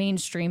not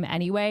mainstream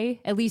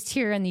anyway, at least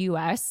here in the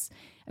US,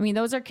 I mean,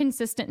 those are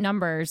consistent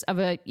numbers of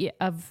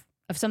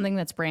something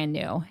that's brand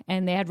new.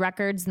 And they had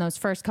records in those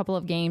first couple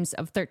of games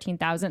of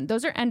 13,000.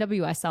 Those are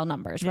NWSL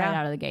numbers right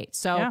out of the gate.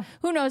 So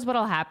who knows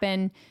what'll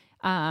happen.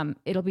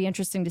 It'll be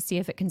interesting to see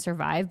if it can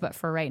survive. But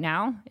for right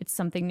now, it's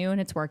something new and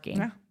it's working.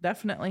 Yeah,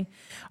 definitely.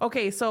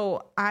 Okay,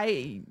 so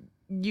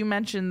you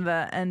mentioned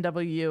the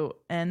NW.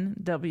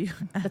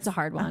 That's a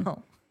hard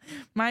one.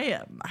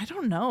 I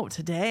don't know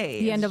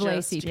today. The It's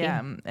NAACP.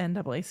 Yeah,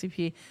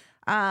 NAACP.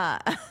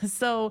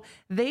 So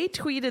they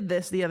tweeted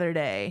this the other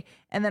day,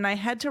 and then I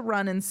had to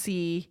run and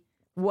see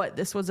what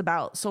this was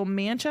about. So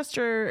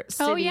Manchester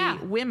City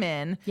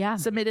women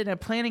submitted a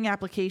planning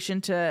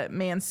application to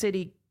Man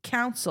City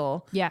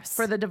Council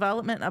for the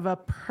development of a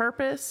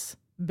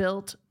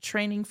purpose-built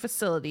training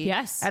facility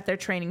at their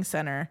training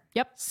center,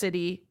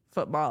 City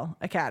Football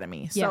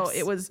Academy. So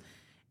it was,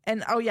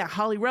 and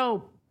Holly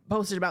Rowe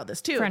posted about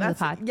this too. Friend of the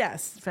pod.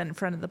 Yes, friend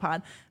of the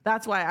pod.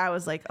 That's why I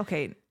was like,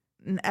 okay,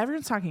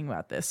 everyone's talking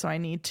about this, so I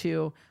need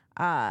to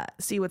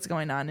see what's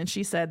going on. And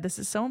she said, this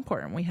is so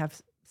important. We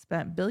have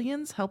spent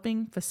billions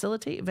helping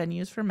facilitate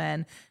venues for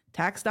men.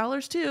 Tax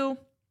dollars too.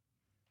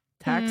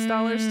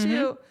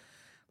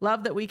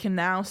 Love that we can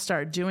now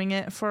start doing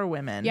it for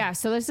women. Yeah,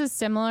 so this is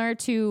similar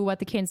to what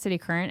the Kansas City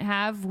Current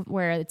have,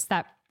 where it's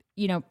that,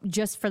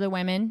 just for the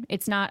women.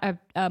 It's not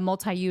a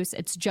multi-use.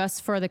 It's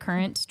just for the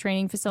Current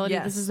training facility.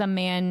 Yes. This is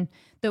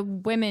the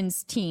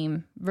women's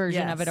team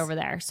version of it over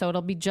there. So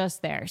it'll be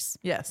just theirs.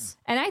 Yes.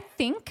 And I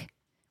think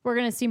we're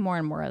going to see more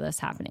and more of this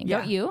happening.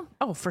 Don't you?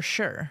 Oh, for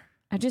sure.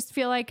 I just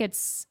feel like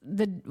it's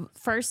the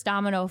first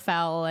domino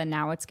fell and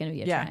now it's going to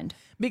be a trend.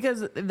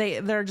 Because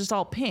they're just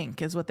all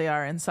pink is what they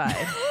are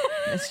inside.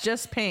 It's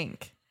just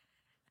pink.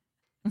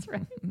 That's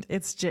right.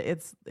 It's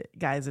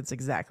guys, it's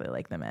exactly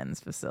like the men's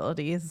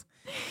facilities,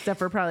 except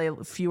for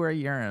probably fewer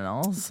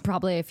urinals.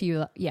 Probably a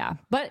few. Yeah.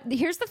 But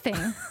here's the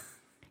thing.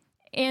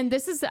 And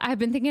I've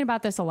been thinking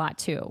about this a lot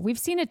too. We've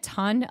seen a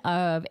ton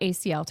of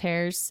ACL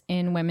tears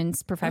in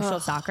women's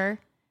professional soccer,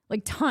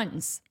 like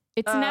tons.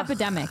 It's an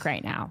epidemic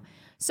right now.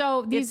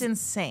 So it's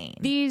insane.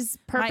 These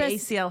my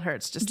ACL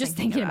hurts just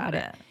thinking about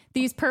it.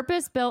 These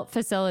purpose-built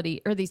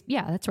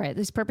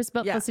These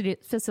purpose-built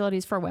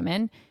facilities for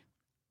women.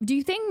 Do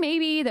you think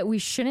maybe that we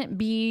shouldn't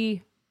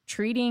be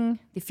treating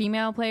the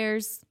female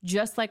players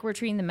just like we're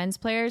treating the men's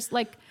players?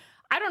 Like,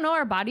 I don't know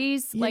our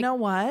bodies. You know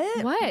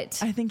what? What?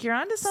 I think you're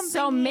onto something.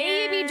 So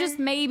maybe, just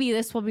maybe,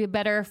 this will be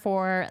better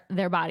for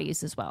their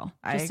bodies as well.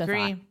 I Just a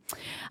agree.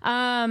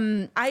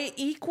 thought.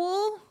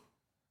 Equal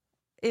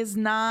is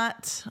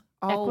not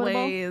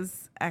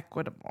always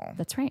equitable.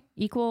 That's right.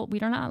 Equal.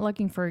 We're not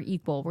looking for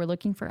equal. We're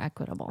looking for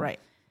equitable. Right.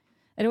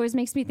 It always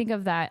makes me think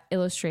of that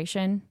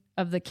illustration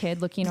of the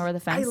kid looking over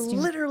the fence. I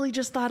literally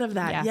just thought of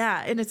that.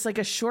 Yeah. And it's like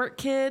a short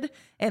kid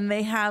and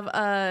they have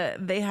a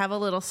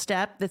little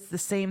step that's the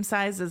same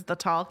size as the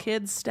tall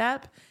kid's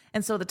step.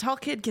 And so the tall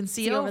kid can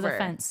see over the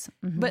fence.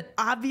 Mm-hmm. But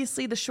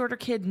obviously the shorter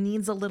kid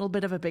needs a little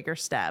bit of a bigger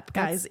step.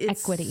 Guys,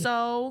 it's equity.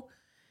 So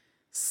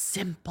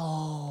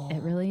simple.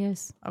 It really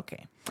is.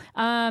 Okay.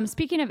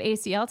 Speaking of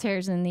ACL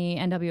tears in the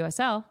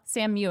NWSL,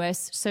 Sam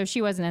Mewis, so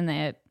she wasn't in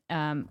the,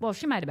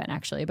 she might have been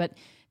actually, but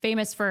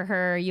famous for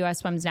her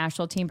U.S. women's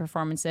national team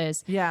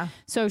performances. Yeah.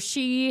 So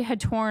she had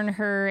torn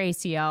her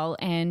ACL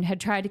and had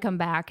tried to come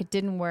back. It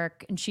didn't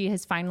work. And she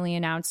has finally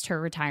announced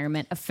her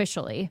retirement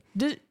officially.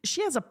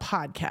 She has a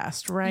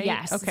podcast, right?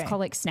 Yes. Okay. It's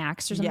called like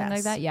Snacks or something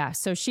like that. Yeah.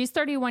 So she's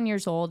 31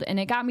 years old. And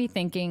it got me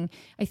thinking,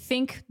 I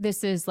think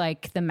this is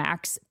like the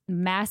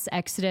mass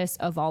exodus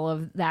of all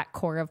of that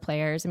core of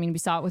players. I mean, we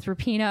saw it with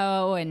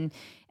Rapinoe and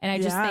I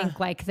just think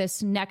like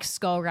this next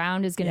go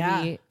round is going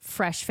to be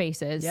fresh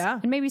faces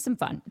and maybe some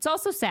fun. It's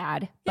also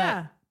sad,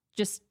 but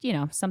just,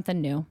 something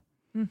new.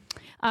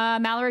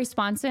 Mallory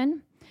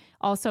Swanson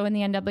also in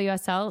the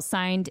NWSL,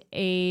 signed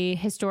a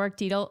historic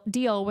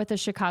deal with the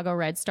Chicago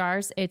Red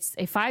Stars. It's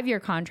a 5-year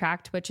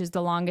contract, which is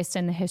the longest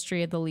in the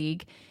history of the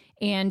league.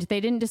 And they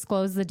didn't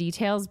disclose the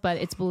details, but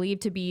it's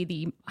believed to be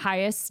the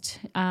highest,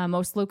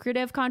 most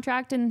lucrative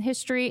contract in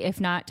history, if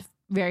not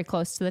very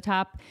close to the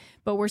top.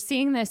 But we're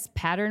seeing this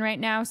pattern right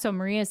now. So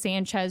Maria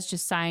Sanchez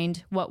just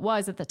signed what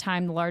was at the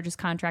time the largest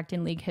contract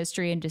in league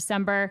history in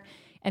December.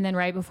 And then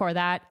right before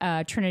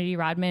that, Trinity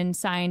Rodman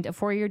signed a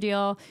 4-year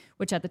deal,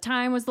 which at the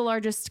time was the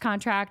largest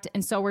contract.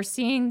 And so we're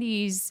seeing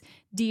these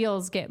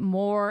deals get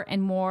more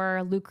and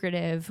more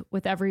lucrative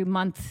with every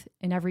month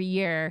and every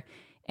year.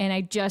 And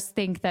I just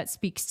think that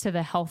speaks to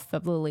the health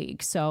of the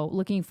league. So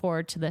looking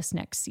forward to this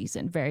next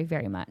season very,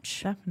 very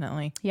much.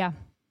 Definitely. Yeah.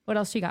 What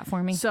else you got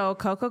for me? So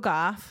Coco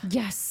Gauff,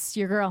 Yes,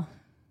 your girl.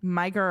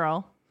 my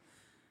girl,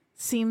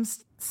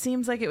 seems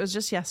like it was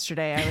just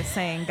yesterday. I was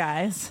saying,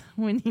 guys,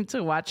 we need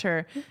to watch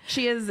her.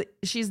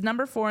 She's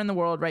number 4 in the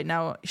world right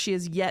now. She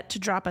is yet to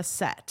drop a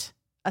set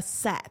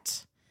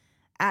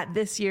at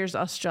this year's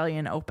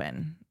Australian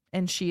Open.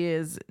 And she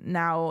is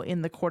now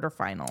in the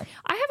quarterfinal.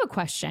 I have a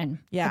question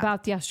Yeah.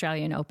 about the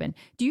Australian Open.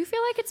 Do you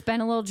feel like it's been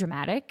a little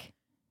dramatic?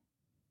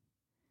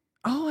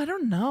 Oh, I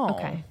don't know.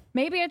 Okay.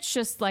 Maybe it's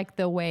just like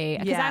the way,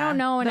 because I don't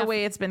know the enough.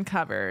 way it's been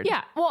covered.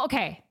 Yeah. Well,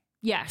 okay.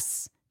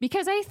 Yes.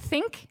 Because I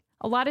think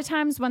a lot of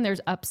times when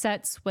there's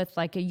upsets with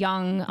like a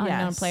young unknown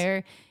Yes.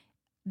 player,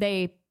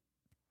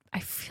 I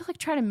feel like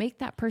try to make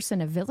that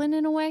person a villain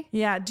in a way.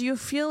 Yeah. Do you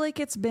feel like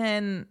it's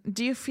been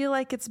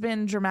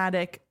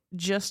dramatic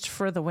just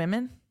for the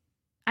women?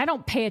 I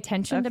don't pay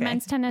attention to Okay.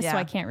 men's tennis, so Yeah.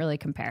 I can't really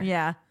compare.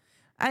 Yeah.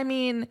 I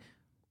mean,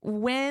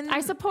 when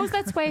I suppose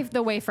that's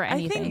the way for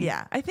anything.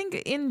 I think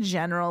in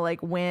general,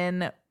 like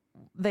when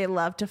they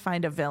love to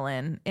find a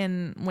villain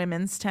in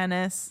women's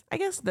tennis, I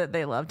guess that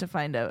they love to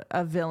find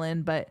a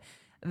villain, but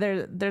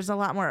there's a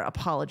lot more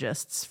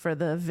apologists for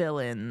the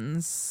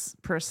villains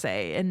per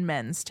se in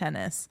men's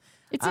tennis.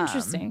 It's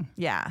interesting.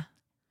 Yeah.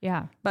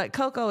 Yeah. But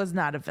Coco is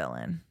not a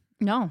villain.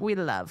 No. We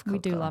love Coco. We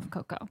do love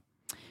Coco.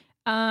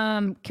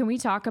 Can we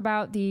talk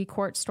about the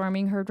court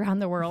storming heard around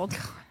the world?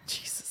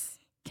 Jesus.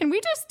 Can we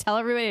just tell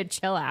everybody to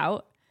chill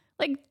out?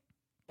 Like,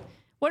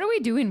 what are we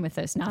doing with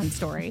this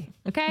non-story?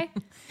 Okay.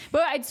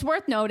 But it's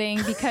worth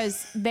noting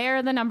because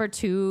they're the number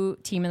 2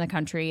 team in the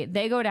country.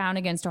 They go down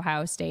against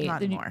Ohio State.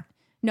 Not anymore.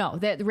 No,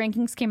 the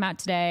rankings came out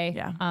today.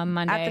 Yeah.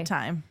 Monday. At the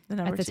time.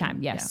 At the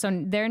time, yes. Yeah.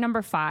 So they're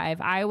number 5.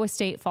 Iowa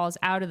State falls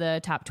out of the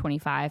top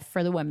 25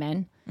 for the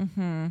women.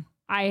 Mm-hmm.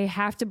 I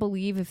have to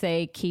believe if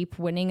they keep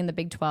winning in the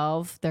Big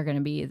 12, they're going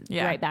to be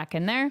right back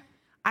in there.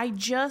 I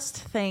just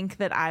think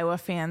that Iowa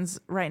fans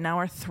right now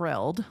are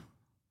thrilled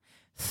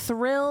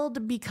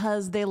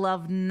because they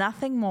love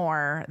nothing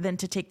more than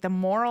to take the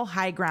moral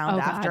high ground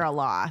after a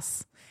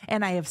loss.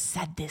 And I have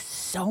said this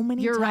so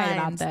many times. You're right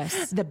about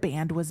this. The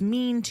band was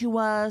mean to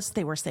us.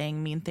 They were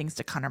saying mean things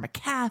to Connor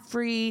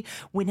McCaffrey.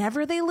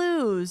 Whenever they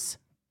lose,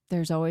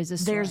 There's always a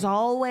story. there's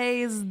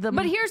always the...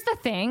 But here's the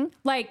thing.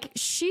 Like,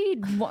 she's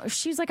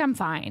like, I'm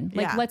fine.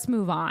 Like, Yeah. let's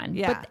move on.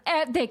 Yeah.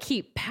 But they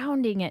keep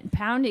pounding it.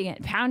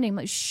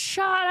 Like,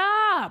 shut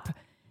up.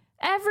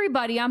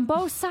 Everybody on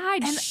both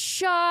sides,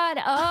 shut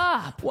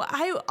up. Well,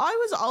 I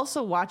was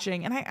also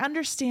watching, and I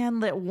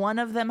understand that one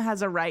of them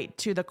has a right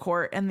to the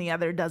court and the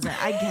other doesn't.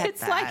 I get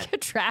It's that. like a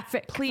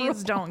traffic Please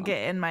rule. don't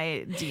get in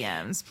my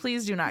DMs.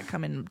 Please do not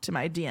come into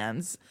my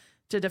DMs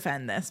to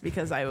defend this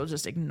because I will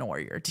just ignore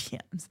your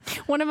DMs.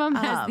 One of them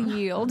has the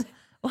yield.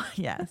 Well,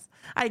 yes,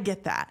 I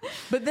get that.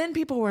 But then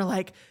people were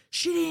like,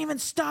 she didn't even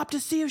stop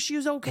to see if she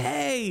was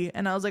okay.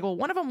 And I was like, well,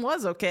 one of them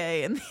was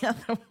okay. And the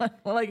other one,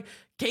 well, like,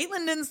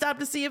 Caitlin didn't stop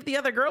to see if the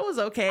other girl was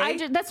okay.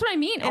 That's what I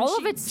mean. And All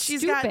of it's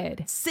she's stupid.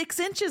 got 6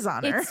 inches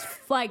on her. It's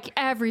like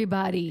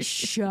everybody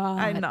shut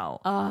I know.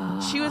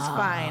 She was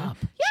fine.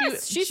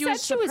 Yes, she said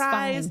she was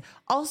fine.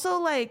 Also,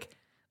 like,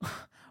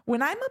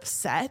 when I'm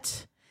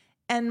upset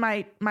and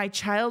my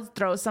child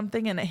throws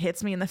something and it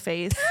hits me in the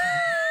face,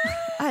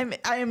 I'm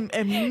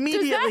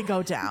immediately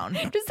go down.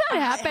 Does that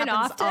happen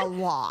often?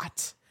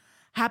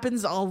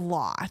 Happens a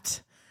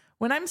lot.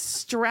 When I'm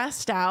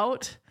stressed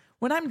out,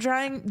 when I'm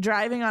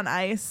driving on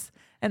ice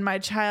and my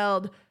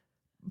child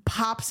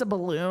pops a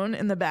balloon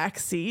in the back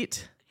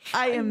seat,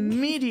 I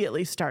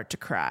immediately start to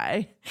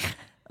cry.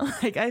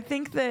 Like, I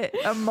think that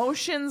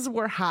emotions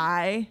were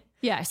high.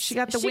 Yes. She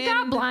got the She wind.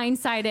 got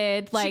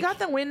blindsided. Like, She got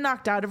the wind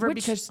knocked out of her Which-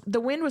 because the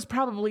wind was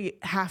probably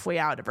halfway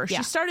out of her. Yeah.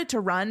 She started to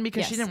run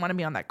because she Yes. didn't want to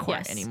be on that court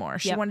Yes. anymore.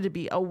 She Yep. wanted to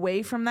be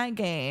away from that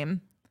game.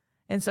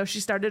 And so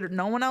she started,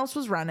 no one else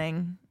was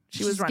running.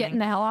 She was she's running. getting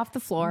the hell off the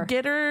floor.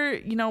 Get her,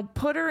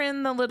 put her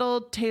in the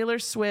little Taylor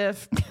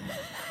Swift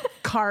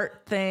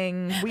cart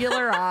thing, wheel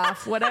her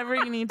off, whatever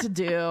you need to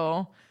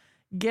do.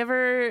 Give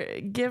her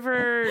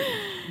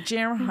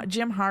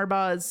Jim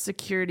Harbaugh's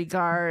security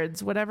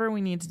guards, whatever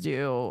we need to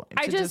do.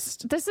 This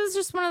is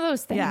just one of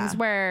those things Yeah.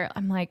 where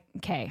I'm like,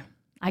 okay,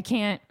 I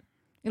can't.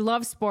 I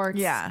love sports.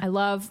 Yeah. I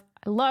love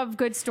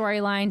good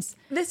storylines.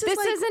 This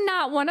is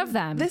not one of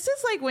them. This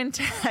is like when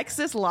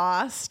Texas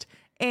lost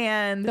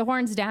and the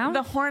horns down.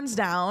 the horns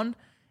down,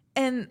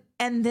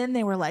 And then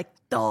they were like,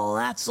 oh,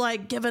 that's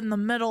like giving the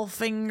middle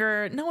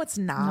finger. No, it's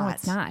not. No,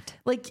 it's not.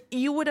 Like,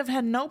 you would have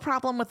had no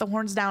problem with the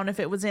horns down if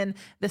it was in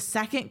the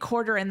second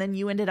quarter and then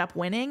you ended up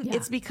winning. Yeah.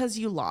 It's because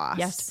you lost.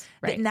 Yes,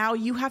 That right. now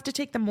you have to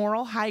take the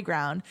moral high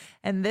ground.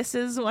 And this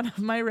is one of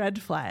my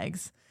red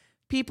flags.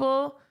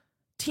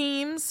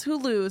 Teams who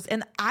lose,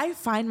 and I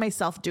find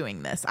myself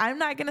doing this. I'm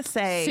not going to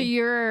say. So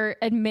you're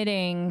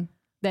admitting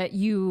that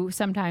you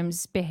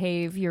sometimes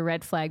behave your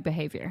red flag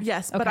behavior.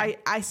 Yes, but Okay.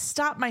 I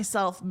stop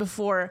myself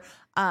before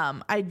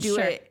I do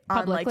Sure. it on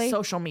Publicly? like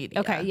social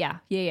media. Okay.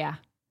 Yeah.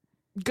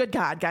 Good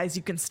God, guys,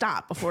 you can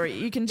stop before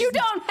you can. Just,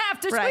 You don't have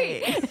to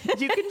right.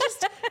 tweet. you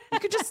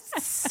can just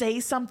say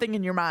something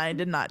in your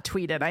mind and not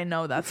tweet it. I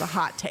know that's a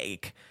hot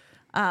take,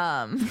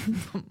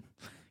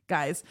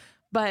 guys,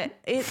 but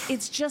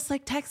it's just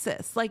like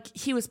Texas. Like,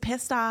 he was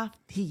pissed off.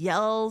 He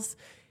yells.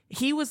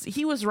 He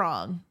was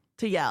wrong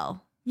to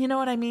yell. You know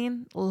what I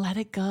mean? Let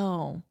it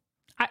go.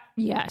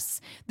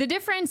 Yes. The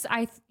difference,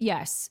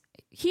 yes,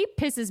 he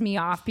pisses me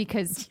off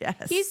because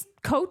Yes. he's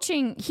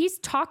coaching, he's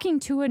talking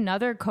to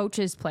another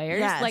coach's players,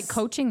 Yes. like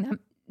coaching them.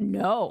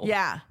 No.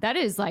 Yeah. That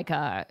is like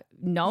a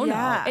no.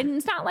 Yeah. And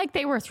it's not like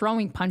they were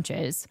throwing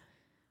punches.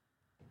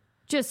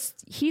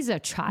 Just, he's a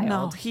child.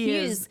 No, he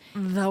is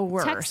the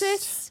worst.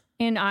 Texas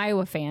and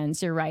Iowa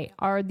fans, you're right,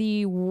 are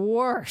the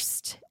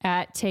worst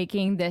at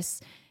taking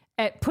this,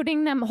 at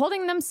holding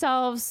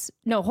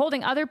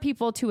other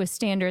people to a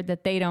standard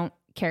that they don't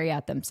carry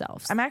out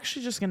themselves. I'm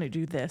actually just going to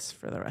do this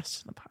for the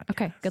rest of the podcast.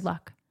 Okay, good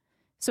luck.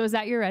 So is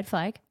that your red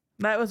flag?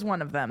 That was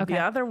one of them. Okay. The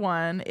other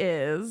one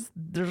is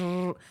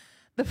the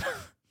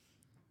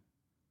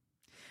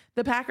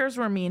Packers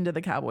were mean to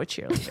the Cowboy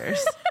cheerleaders.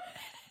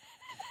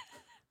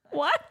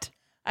 What?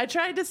 I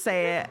tried to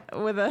say it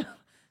with a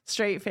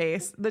straight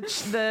face.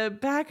 The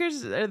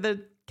Packers, or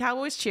the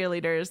Cowboys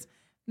cheerleaders,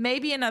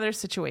 maybe another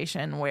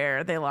situation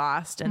where they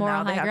lost and Moral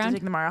now they high have ground? to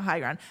take the moral high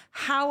ground.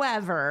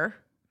 However,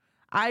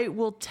 I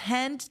will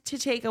tend to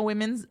take a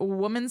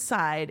woman's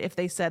side if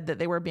they said that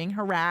they were being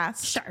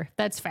harassed Sure,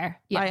 that's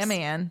fair. by Yes. a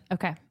man.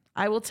 Okay.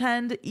 I will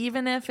tend,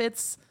 even if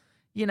it's,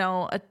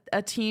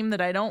 a team that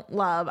I don't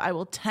love, I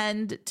will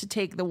tend to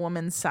take the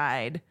woman's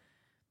side.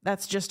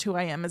 That's just who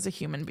I am as a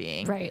human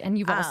being. Right. And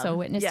you've also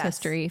witnessed yes.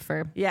 history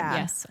for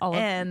all of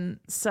and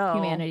so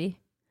humanity.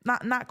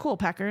 Not cool,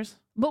 Packers.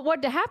 But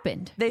what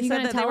happened? They You said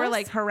gonna that they tell were us?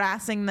 like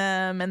harassing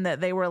them and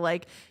that they were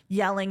like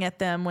yelling at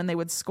them when they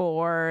would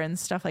score and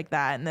stuff like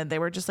that. And that they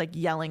were just like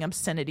yelling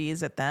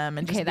obscenities at them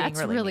and just Okay, being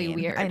that's really mean.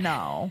 weird. I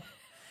know.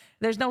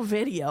 There's no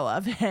video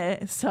of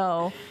it.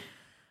 So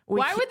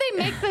Why would they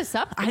make this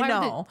up? I Why would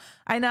know.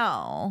 I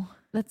know.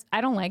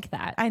 I don't like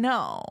that. I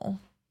know.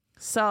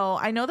 So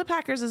I know the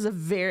Packers is a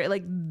very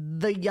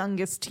the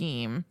youngest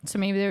team. So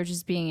maybe they were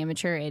just being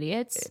immature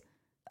idiots.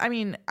 I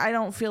mean, I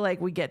don't feel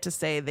like we get to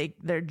say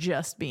they're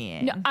just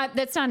being. No,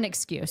 that's not an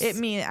excuse. I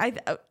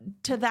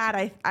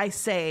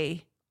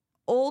say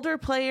older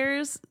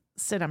players,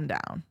 sit them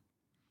down.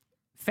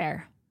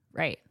 Fair.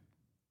 Right.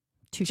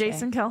 Touche.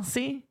 Jason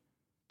Kelsey.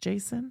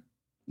 Jason?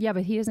 Yeah,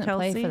 but he doesn't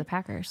play Kelsey? for the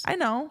Packers. I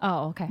know.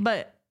 Oh, okay.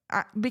 But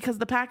because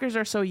the Packers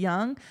are so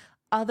young,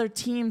 other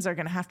teams are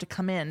going to have to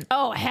come in.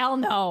 Oh, hell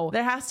no.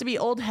 There has to be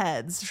old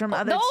heads from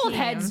other The teams. old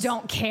heads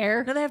don't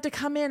care. No, they have to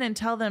come in and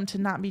tell them to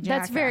not be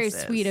jackasses. That's very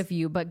sweet of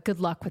you, but good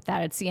luck with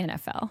that. It's the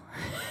NFL.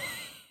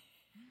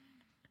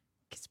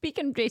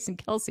 Speaking of Jason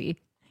Kelsey,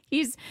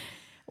 he's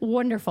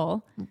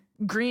wonderful.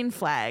 Green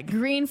flag.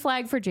 Green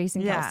flag for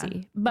Jason Yeah.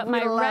 Kelsey. But We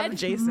my love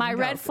Jason red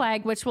Kelsey.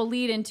 flag, which will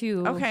lead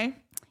into Okay.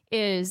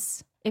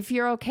 is if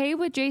you're okay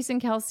with Jason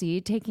Kelsey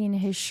taking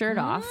his shirt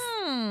off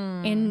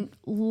and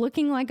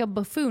looking like a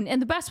buffoon in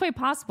the best way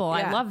possible,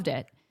 Yeah. I loved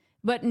it.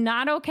 But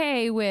not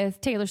okay with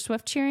Taylor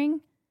Swift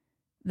cheering,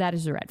 that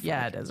is a red flag.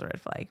 Yeah, it is a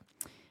red flag.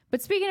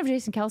 But speaking of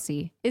Jason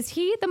Kelsey, is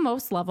he the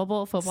most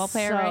lovable football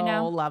player right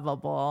now? So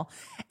lovable.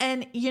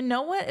 And you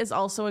know what is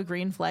also a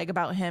green flag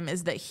about him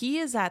is that he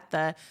is at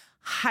the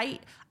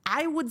height.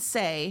 I would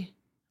say,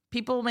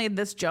 people made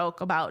this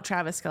joke about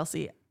Travis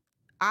Kelsey.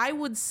 I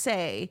would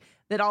say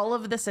that all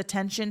of this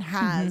attention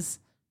has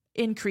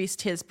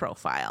increased his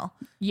profile.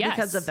 Yes.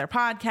 Because of their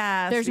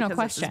podcast. There's no because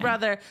of his question.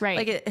 brother. Right.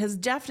 Like, it has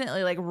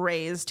definitely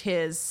raised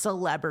his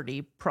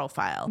celebrity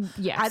profile.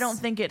 Yes. I don't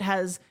think it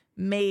has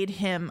made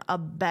him a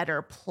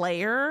better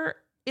player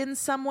in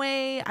some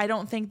way. I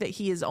don't think that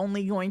he is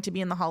only going to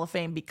be in the Hall of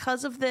Fame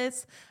because of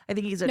this. I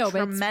think he's a No,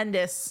 but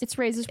tremendous. It's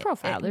raised his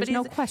profile. but There's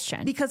no he's-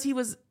 question. Because he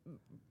was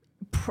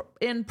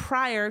in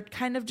prior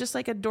kind of just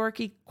like a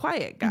dorky,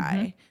 quiet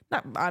guy.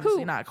 Not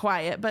obviously not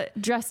quiet, but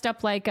Dressed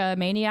up like a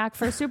maniac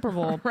for a Super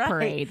Bowl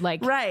parade.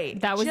 Like,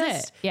 that was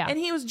Just- it. Yeah. And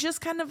he was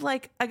just kind of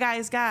like a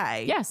guy's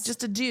guy. Yes.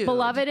 Just a dude.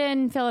 Beloved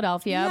in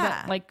Philadelphia,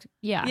 Yeah. but like,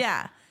 yeah.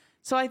 Yeah.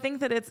 So I think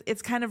that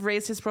it's kind of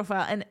raised his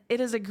profile, and it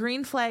is a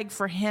green flag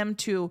for him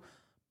to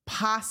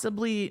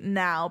possibly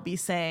now be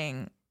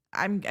saying,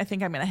 I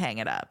think I'm going to hang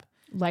it up.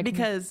 Like,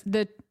 because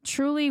the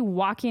truly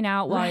walking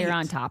out while you're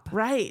on top.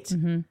 Right.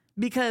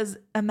 Because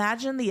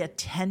imagine the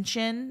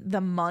attention,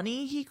 the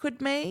money he could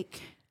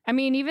make. I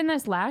mean, even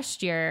this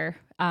last year,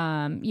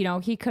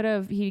 He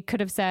could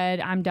have said,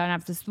 I'm done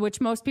after this, which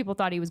most people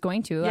thought he was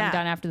going to. Yeah. I'm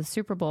done after the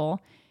Super Bowl.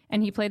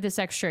 And he played this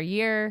extra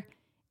year.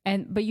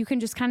 But you can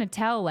just kind of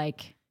tell,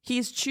 like,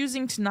 he's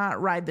choosing to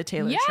not ride the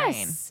Taylor train.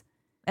 yes,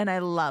 And I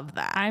love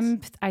that.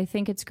 I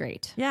think it's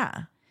great.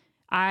 Yeah.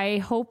 I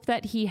hope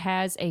that he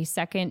has a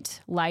second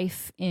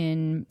life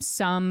in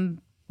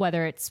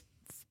whether it's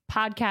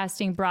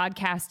podcasting,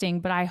 broadcasting,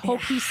 but I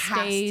hope he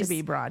stays has to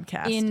be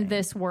broadcasting in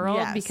this world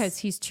Yes. because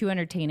he's too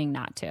entertaining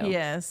not to.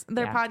 Yes.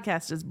 Their Yeah.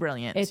 podcast is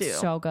brilliant It's too.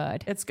 so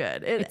good. It's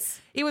good.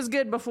 It was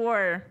good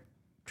before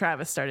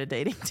Travis started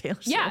dating Taylor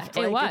Swift. Yeah,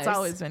 it was. It's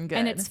always been good.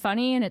 And it's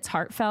funny and it's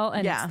heartfelt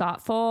and Yeah. it's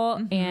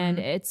thoughtful and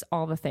it's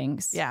all the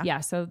things. Yeah. Yeah.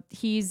 So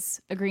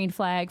he's a green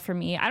flag for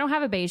me. I don't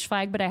have a beige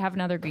flag, but I have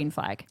another green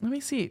flag. Let me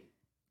see.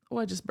 Oh,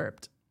 I just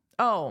burped.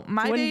 Oh,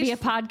 my Wouldn't beige be a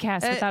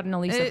podcast without an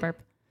Elisa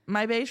burp.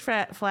 My beige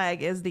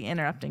flag is the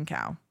interrupting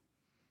cow.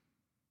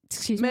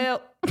 Excuse me.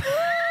 Milk. Do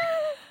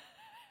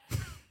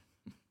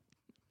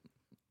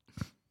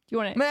you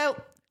want to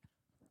Milk.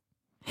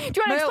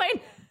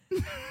 explain?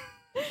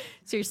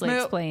 Seriously,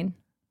 Milk. explain.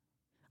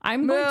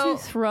 I'm going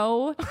Milk. to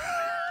throw.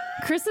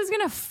 Chris is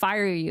going to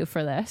fire you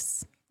for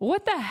this.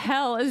 What the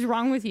hell is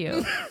wrong with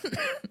you?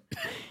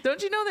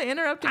 Don't you know the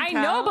interrupting cow? I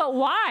know, but I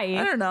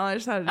why? don't know. I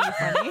just thought it'd be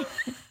funny.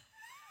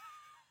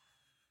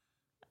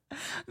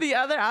 The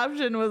other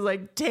option was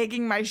like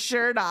taking my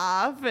shirt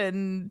off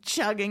and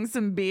chugging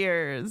some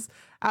beers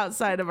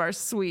outside of our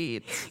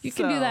suite. You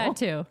can do that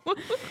too.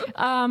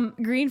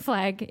 Green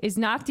flag is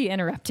not the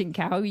interrupting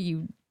cow,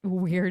 you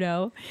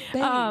weirdo.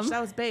 Beige. That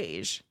was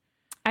beige.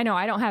 I know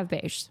I don't have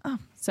beige,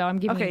 so I'm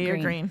giving Okay, you you're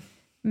green. green.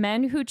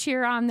 Men who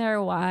cheer on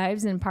their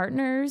wives and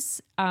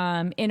partners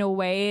in a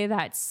way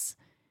that's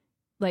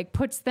like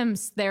puts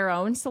their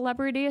own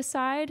celebrity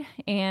aside.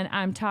 And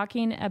I'm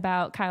talking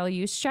about Kyle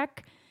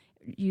Juszczyk.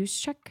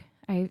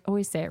 I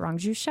always say it wrong.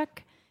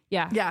 Juszczyk.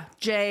 Yeah. Yeah.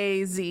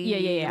 Jay-Z.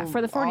 Yeah.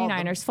 For the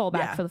 49ers,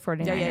 fullback for the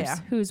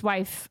 49ers, whose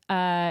wife,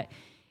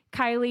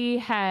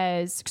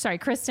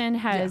 Kristen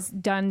has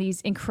done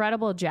these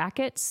incredible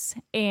jackets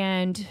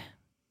and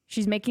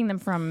she's making them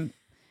from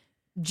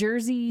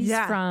jerseys,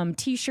 from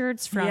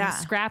t-shirts, from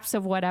scraps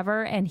of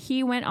whatever. And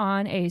he went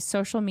on a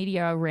social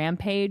media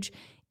rampage.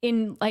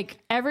 In like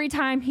every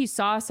time he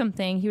saw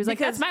something, he was like,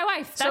 that's my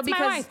wife. That's my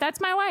wife. That's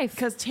my wife.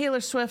 Because Taylor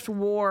Swift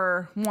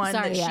wore one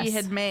that she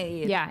had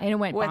made. Yeah, and it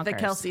went with the bonkers.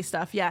 Kelsey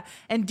stuff. Yeah.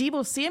 And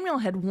Deebo Samuel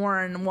had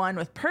worn one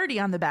with Purdy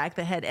on the back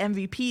that had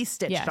MVP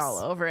stitched all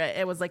over it.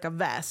 It was like a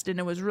vest and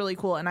it was really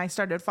cool. And I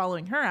started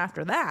following her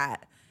after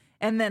that.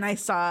 And then I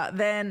saw,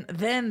 then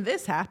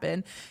this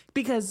happened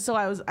because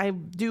I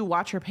do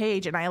watch her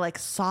page and I like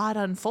saw it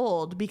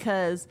unfold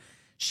because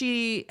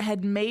she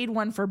had made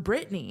one for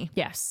Britney.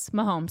 Yes,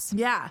 Mahomes.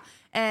 Yeah.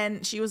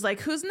 And she was like,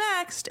 who's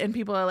next? And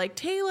people are like,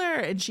 Taylor.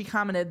 And she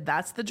commented,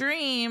 that's the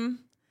dream.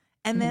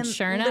 And then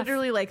sure enough,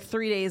 literally like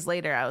 3 days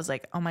later, I was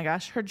like, oh my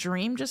gosh, her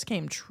dream just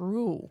came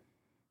true.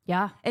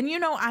 Yeah. And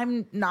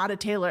I'm not a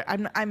Taylor.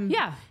 I'm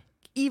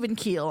even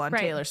keel on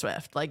Taylor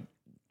Swift. Like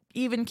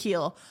even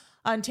keel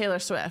on Taylor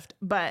Swift.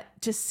 But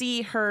to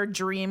see her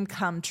dream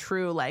come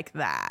true like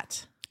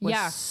that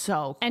was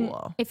so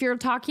cool. And if you're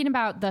talking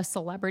about the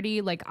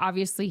celebrity, like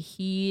obviously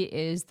he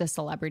is the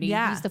celebrity.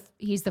 Yeah.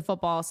 He's the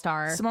football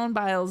star. Simone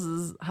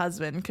Biles'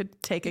 husband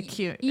could take a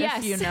few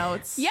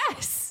notes.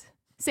 Yes.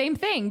 Same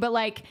thing. But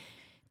like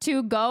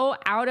to go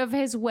out of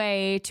his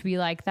way to be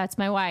like, that's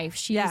my wife.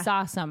 She's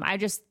awesome. I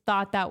just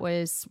thought that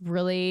was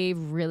really,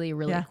 really,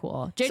 really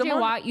cool. JJ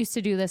Watt used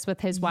to do this with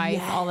his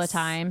wife all the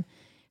time.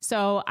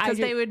 So because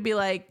they would be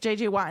like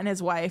JJ Watt and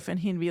his wife, and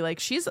he'd be like,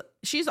 she's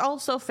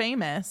also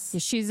famous.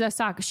 She's a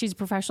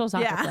professional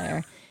soccer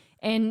player,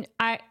 and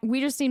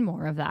we just need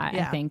more of that.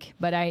 I think,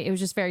 but it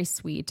was just very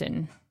sweet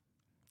and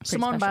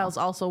Simone special. Biles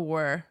also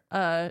wore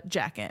a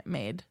jacket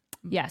made.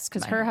 Yes,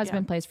 because her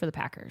husband plays for the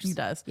Packers. He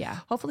does. Yeah.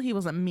 Hopefully he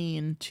wasn't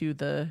mean to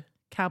the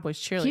Cowboys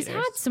cheerleaders. He's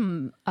had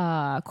some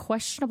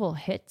questionable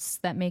hits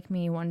that make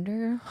me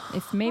wonder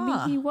if maybe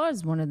he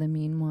was one of the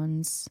mean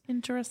ones.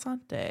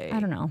 Interessante. I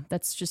don't know.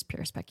 That's just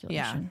pure speculation.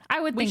 Yeah. I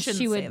would think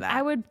she would. say that.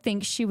 I would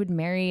think she would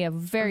marry a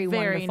very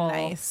wonderful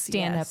nice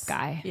stand-up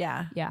guy.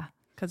 Yeah. Yeah.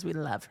 Because we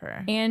love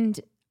her. And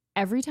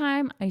every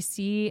time I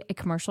see a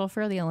commercial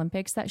for the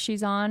Olympics that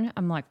she's on,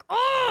 I'm like,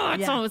 oh,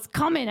 it's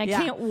coming. I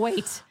can't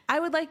wait. I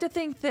would like to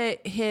think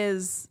that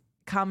his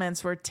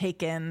comments were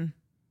taken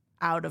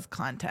out of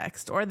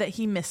context or that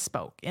he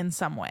misspoke in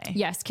some way.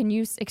 Yes. Can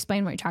you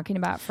explain what you're talking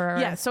about for?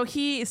 Yeah. So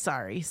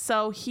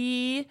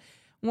he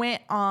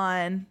went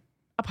on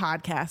a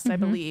podcast, I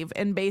believe,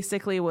 and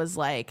basically was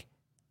like,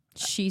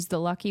 she's the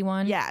lucky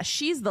one. yeah,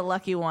 she's the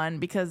lucky one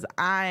because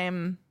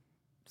I'm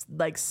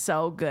like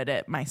so good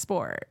at my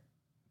sport,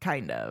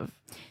 kind of.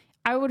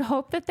 I would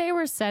hope that they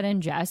were said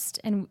in jest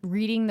and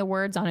reading the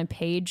words on a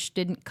page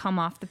didn't come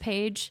off the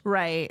page.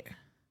 Right.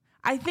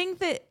 I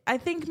think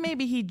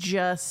maybe he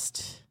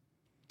just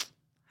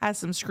has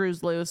some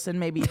screws loose and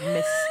maybe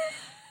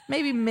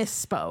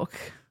misspoke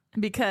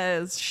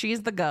because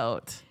she's the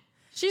GOAT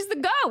She's the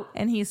GOAT.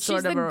 and he's She's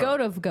sort the of GOAT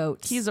of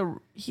goats. He's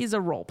a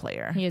role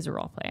player. He is a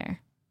role player.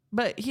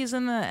 But he's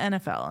in the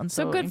NFL, and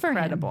so good for him.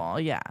 incredible.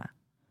 Yeah.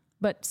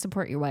 But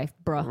support your wife,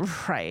 bro.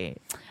 Right.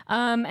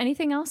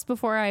 Anything else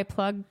before I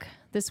plug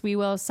this We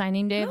Will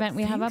signing day event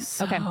we have up?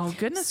 So. Okay.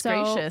 Goodness So-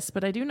 gracious.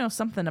 But I do know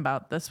something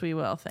about this We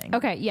Will thing.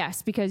 Okay,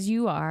 yes, because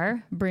you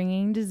are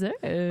bringing dessert.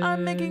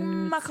 I'm making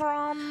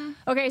macaron.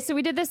 Okay, so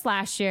we did this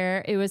last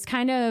year. It was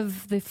kind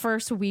of the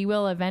first We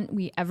Will event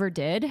we ever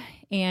did.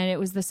 And it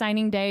was the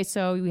signing day.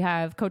 So we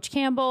have Coach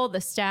Campbell, the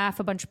staff,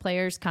 a bunch of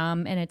players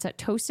come, and it's at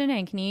Toast and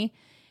Ankeny.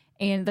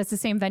 And that's the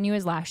same venue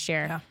as last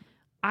year. Yeah.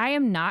 I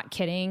am not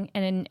kidding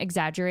and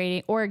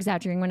exaggerating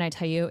when I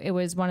tell you it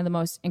was one of the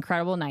most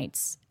incredible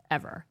nights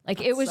ever.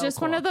 Like it was so just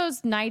cool. one of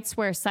those nights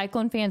where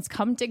Cyclone fans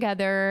come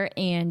together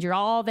and you're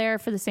all there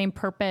for the same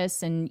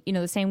purpose and, you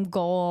know, the same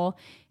goal.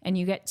 And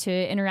you get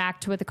to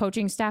interact with the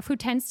coaching staff who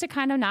tends to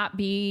kind of not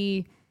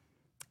be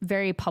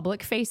very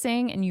public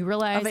facing, and you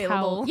realize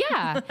Available.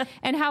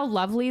 and how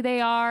lovely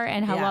they are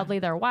and how Yeah. lovely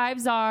their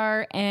wives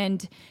are.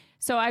 And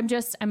so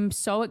I'm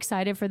so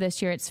excited for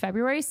this year. It's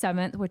February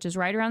 7th, which is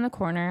right around the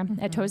corner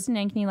at Toast and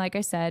Ankeny, like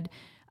I said.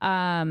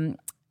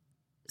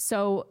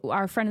 So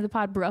our friend of the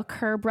pod, Brooke,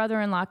 her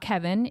brother-in-law,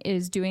 Kevin,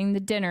 is doing the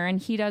dinner, and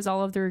he does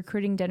all of the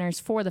recruiting dinners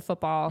for the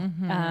football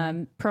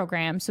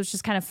program. So it's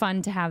just kind of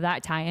fun to have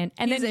that tie-in.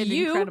 And He's then an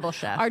you incredible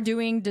chef. are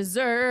doing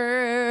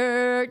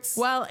desserts.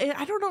 Well,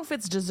 I don't know if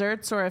it's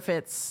desserts or if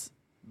it's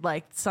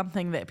like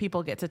something that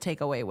people get to take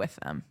away with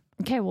them.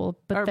 Okay, well,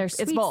 but Or they're it's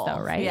sweets both, though,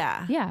 right?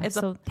 Yeah. Yeah. It's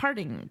so a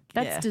parting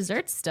that's gift.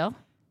 desserts still.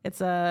 It's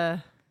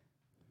a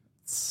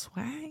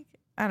swag.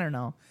 I don't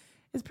know.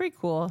 It's pretty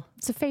cool.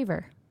 It's a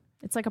favor.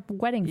 It's like a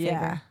wedding favor.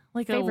 Yeah.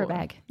 Like favor a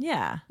bag.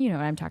 Yeah. You know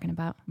what I'm talking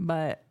about.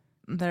 But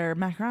they're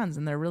macarons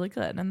and they're really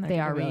good. And They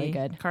are gonna really be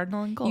good.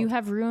 Cardinal and gold. You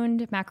have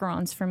ruined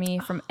macarons for me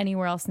from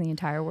anywhere else in the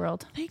entire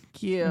world.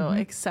 Thank you.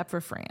 Except for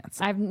France.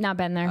 I've not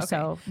been there,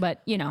 so,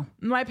 but you know.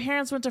 My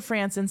parents went to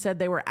France and said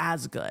they were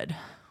as good,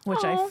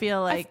 which I Oh,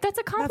 feel like that's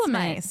a compliment.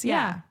 nice.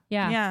 Yeah.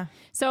 Yeah.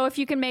 So if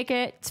you can make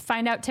it,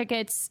 find out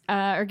tickets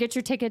or get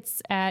your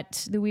tickets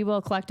at the We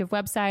Will Collective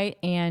website.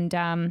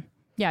 And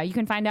yeah, you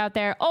can find out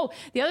there. Oh,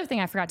 the other thing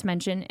I forgot to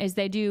mention is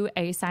they do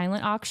a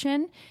silent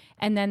auction.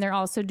 And then they're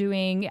also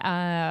doing,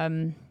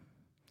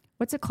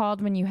 what's it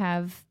called when you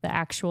have the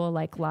actual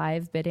like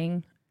live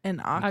bidding? An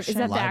auction. Is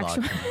that the Live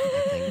actual? auction.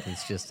 I think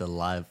it's just a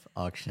live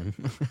auction.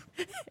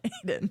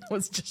 Aiden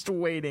was just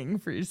waiting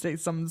for you to say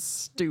something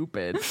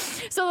stupid.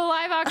 So the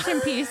live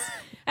auction piece,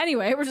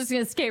 anyway, we're just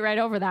going to skate right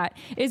over that,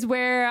 is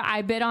where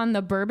I bid on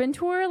the bourbon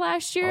tour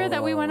last year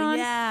that we went on.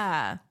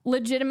 Yeah.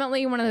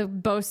 Legitimately one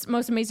of the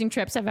most amazing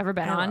trips I've ever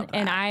been on. love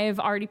And that. I've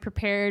already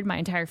prepared my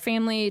entire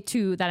family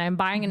that I'm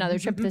buying another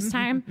trip this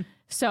time.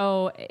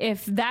 So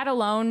if that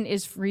alone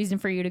is reason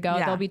for you to go, Yeah.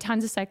 there'll be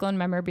tons of Cyclone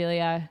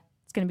memorabilia.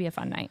 It's going to be a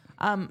fun night.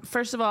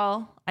 First of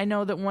all, I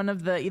know that one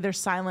of the either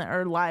silent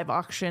or live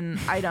auction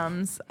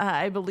items,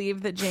 I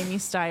believe that Jamie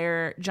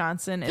Steyer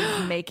Johnson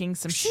is making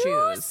some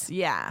shoes.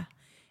 Yeah.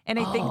 And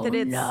I think that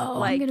it's no, I'm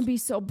like gonna be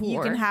so you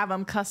bored. can have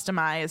them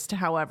customized to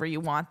however you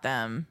want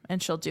them,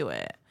 and she'll do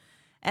it.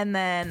 And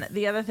then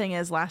the other thing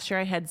is, last year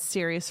I had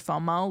serious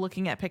FOMO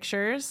looking at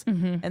pictures,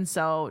 and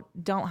so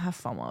don't have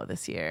FOMO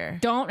this year.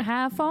 Don't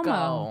have FOMO.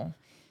 Go.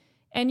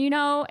 And you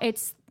know,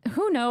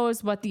 who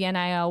knows what the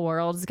NIL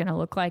world is going to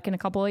look like in a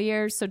couple of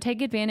years. So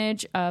take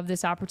advantage of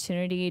this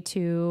opportunity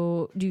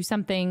to do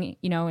something,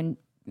 you know, and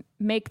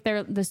make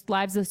the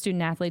lives of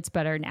student athletes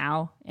better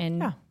now.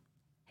 And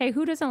hey,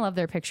 who doesn't love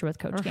their picture with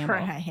Coach Campbell?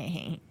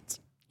 Right.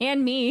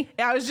 And me.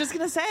 Yeah, I was just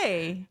gonna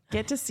say,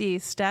 get to see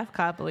Steph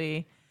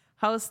Copley,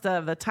 host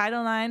of the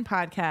Title IX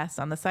podcast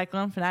on the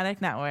Cyclone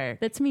Fanatic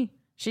Network. That's me.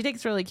 She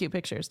takes really cute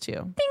pictures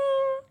too.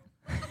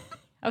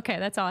 Okay,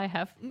 that's all I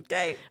have.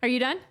 Okay, Are you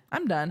done?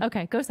 I'm done.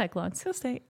 Okay, go Cyclones. Go State.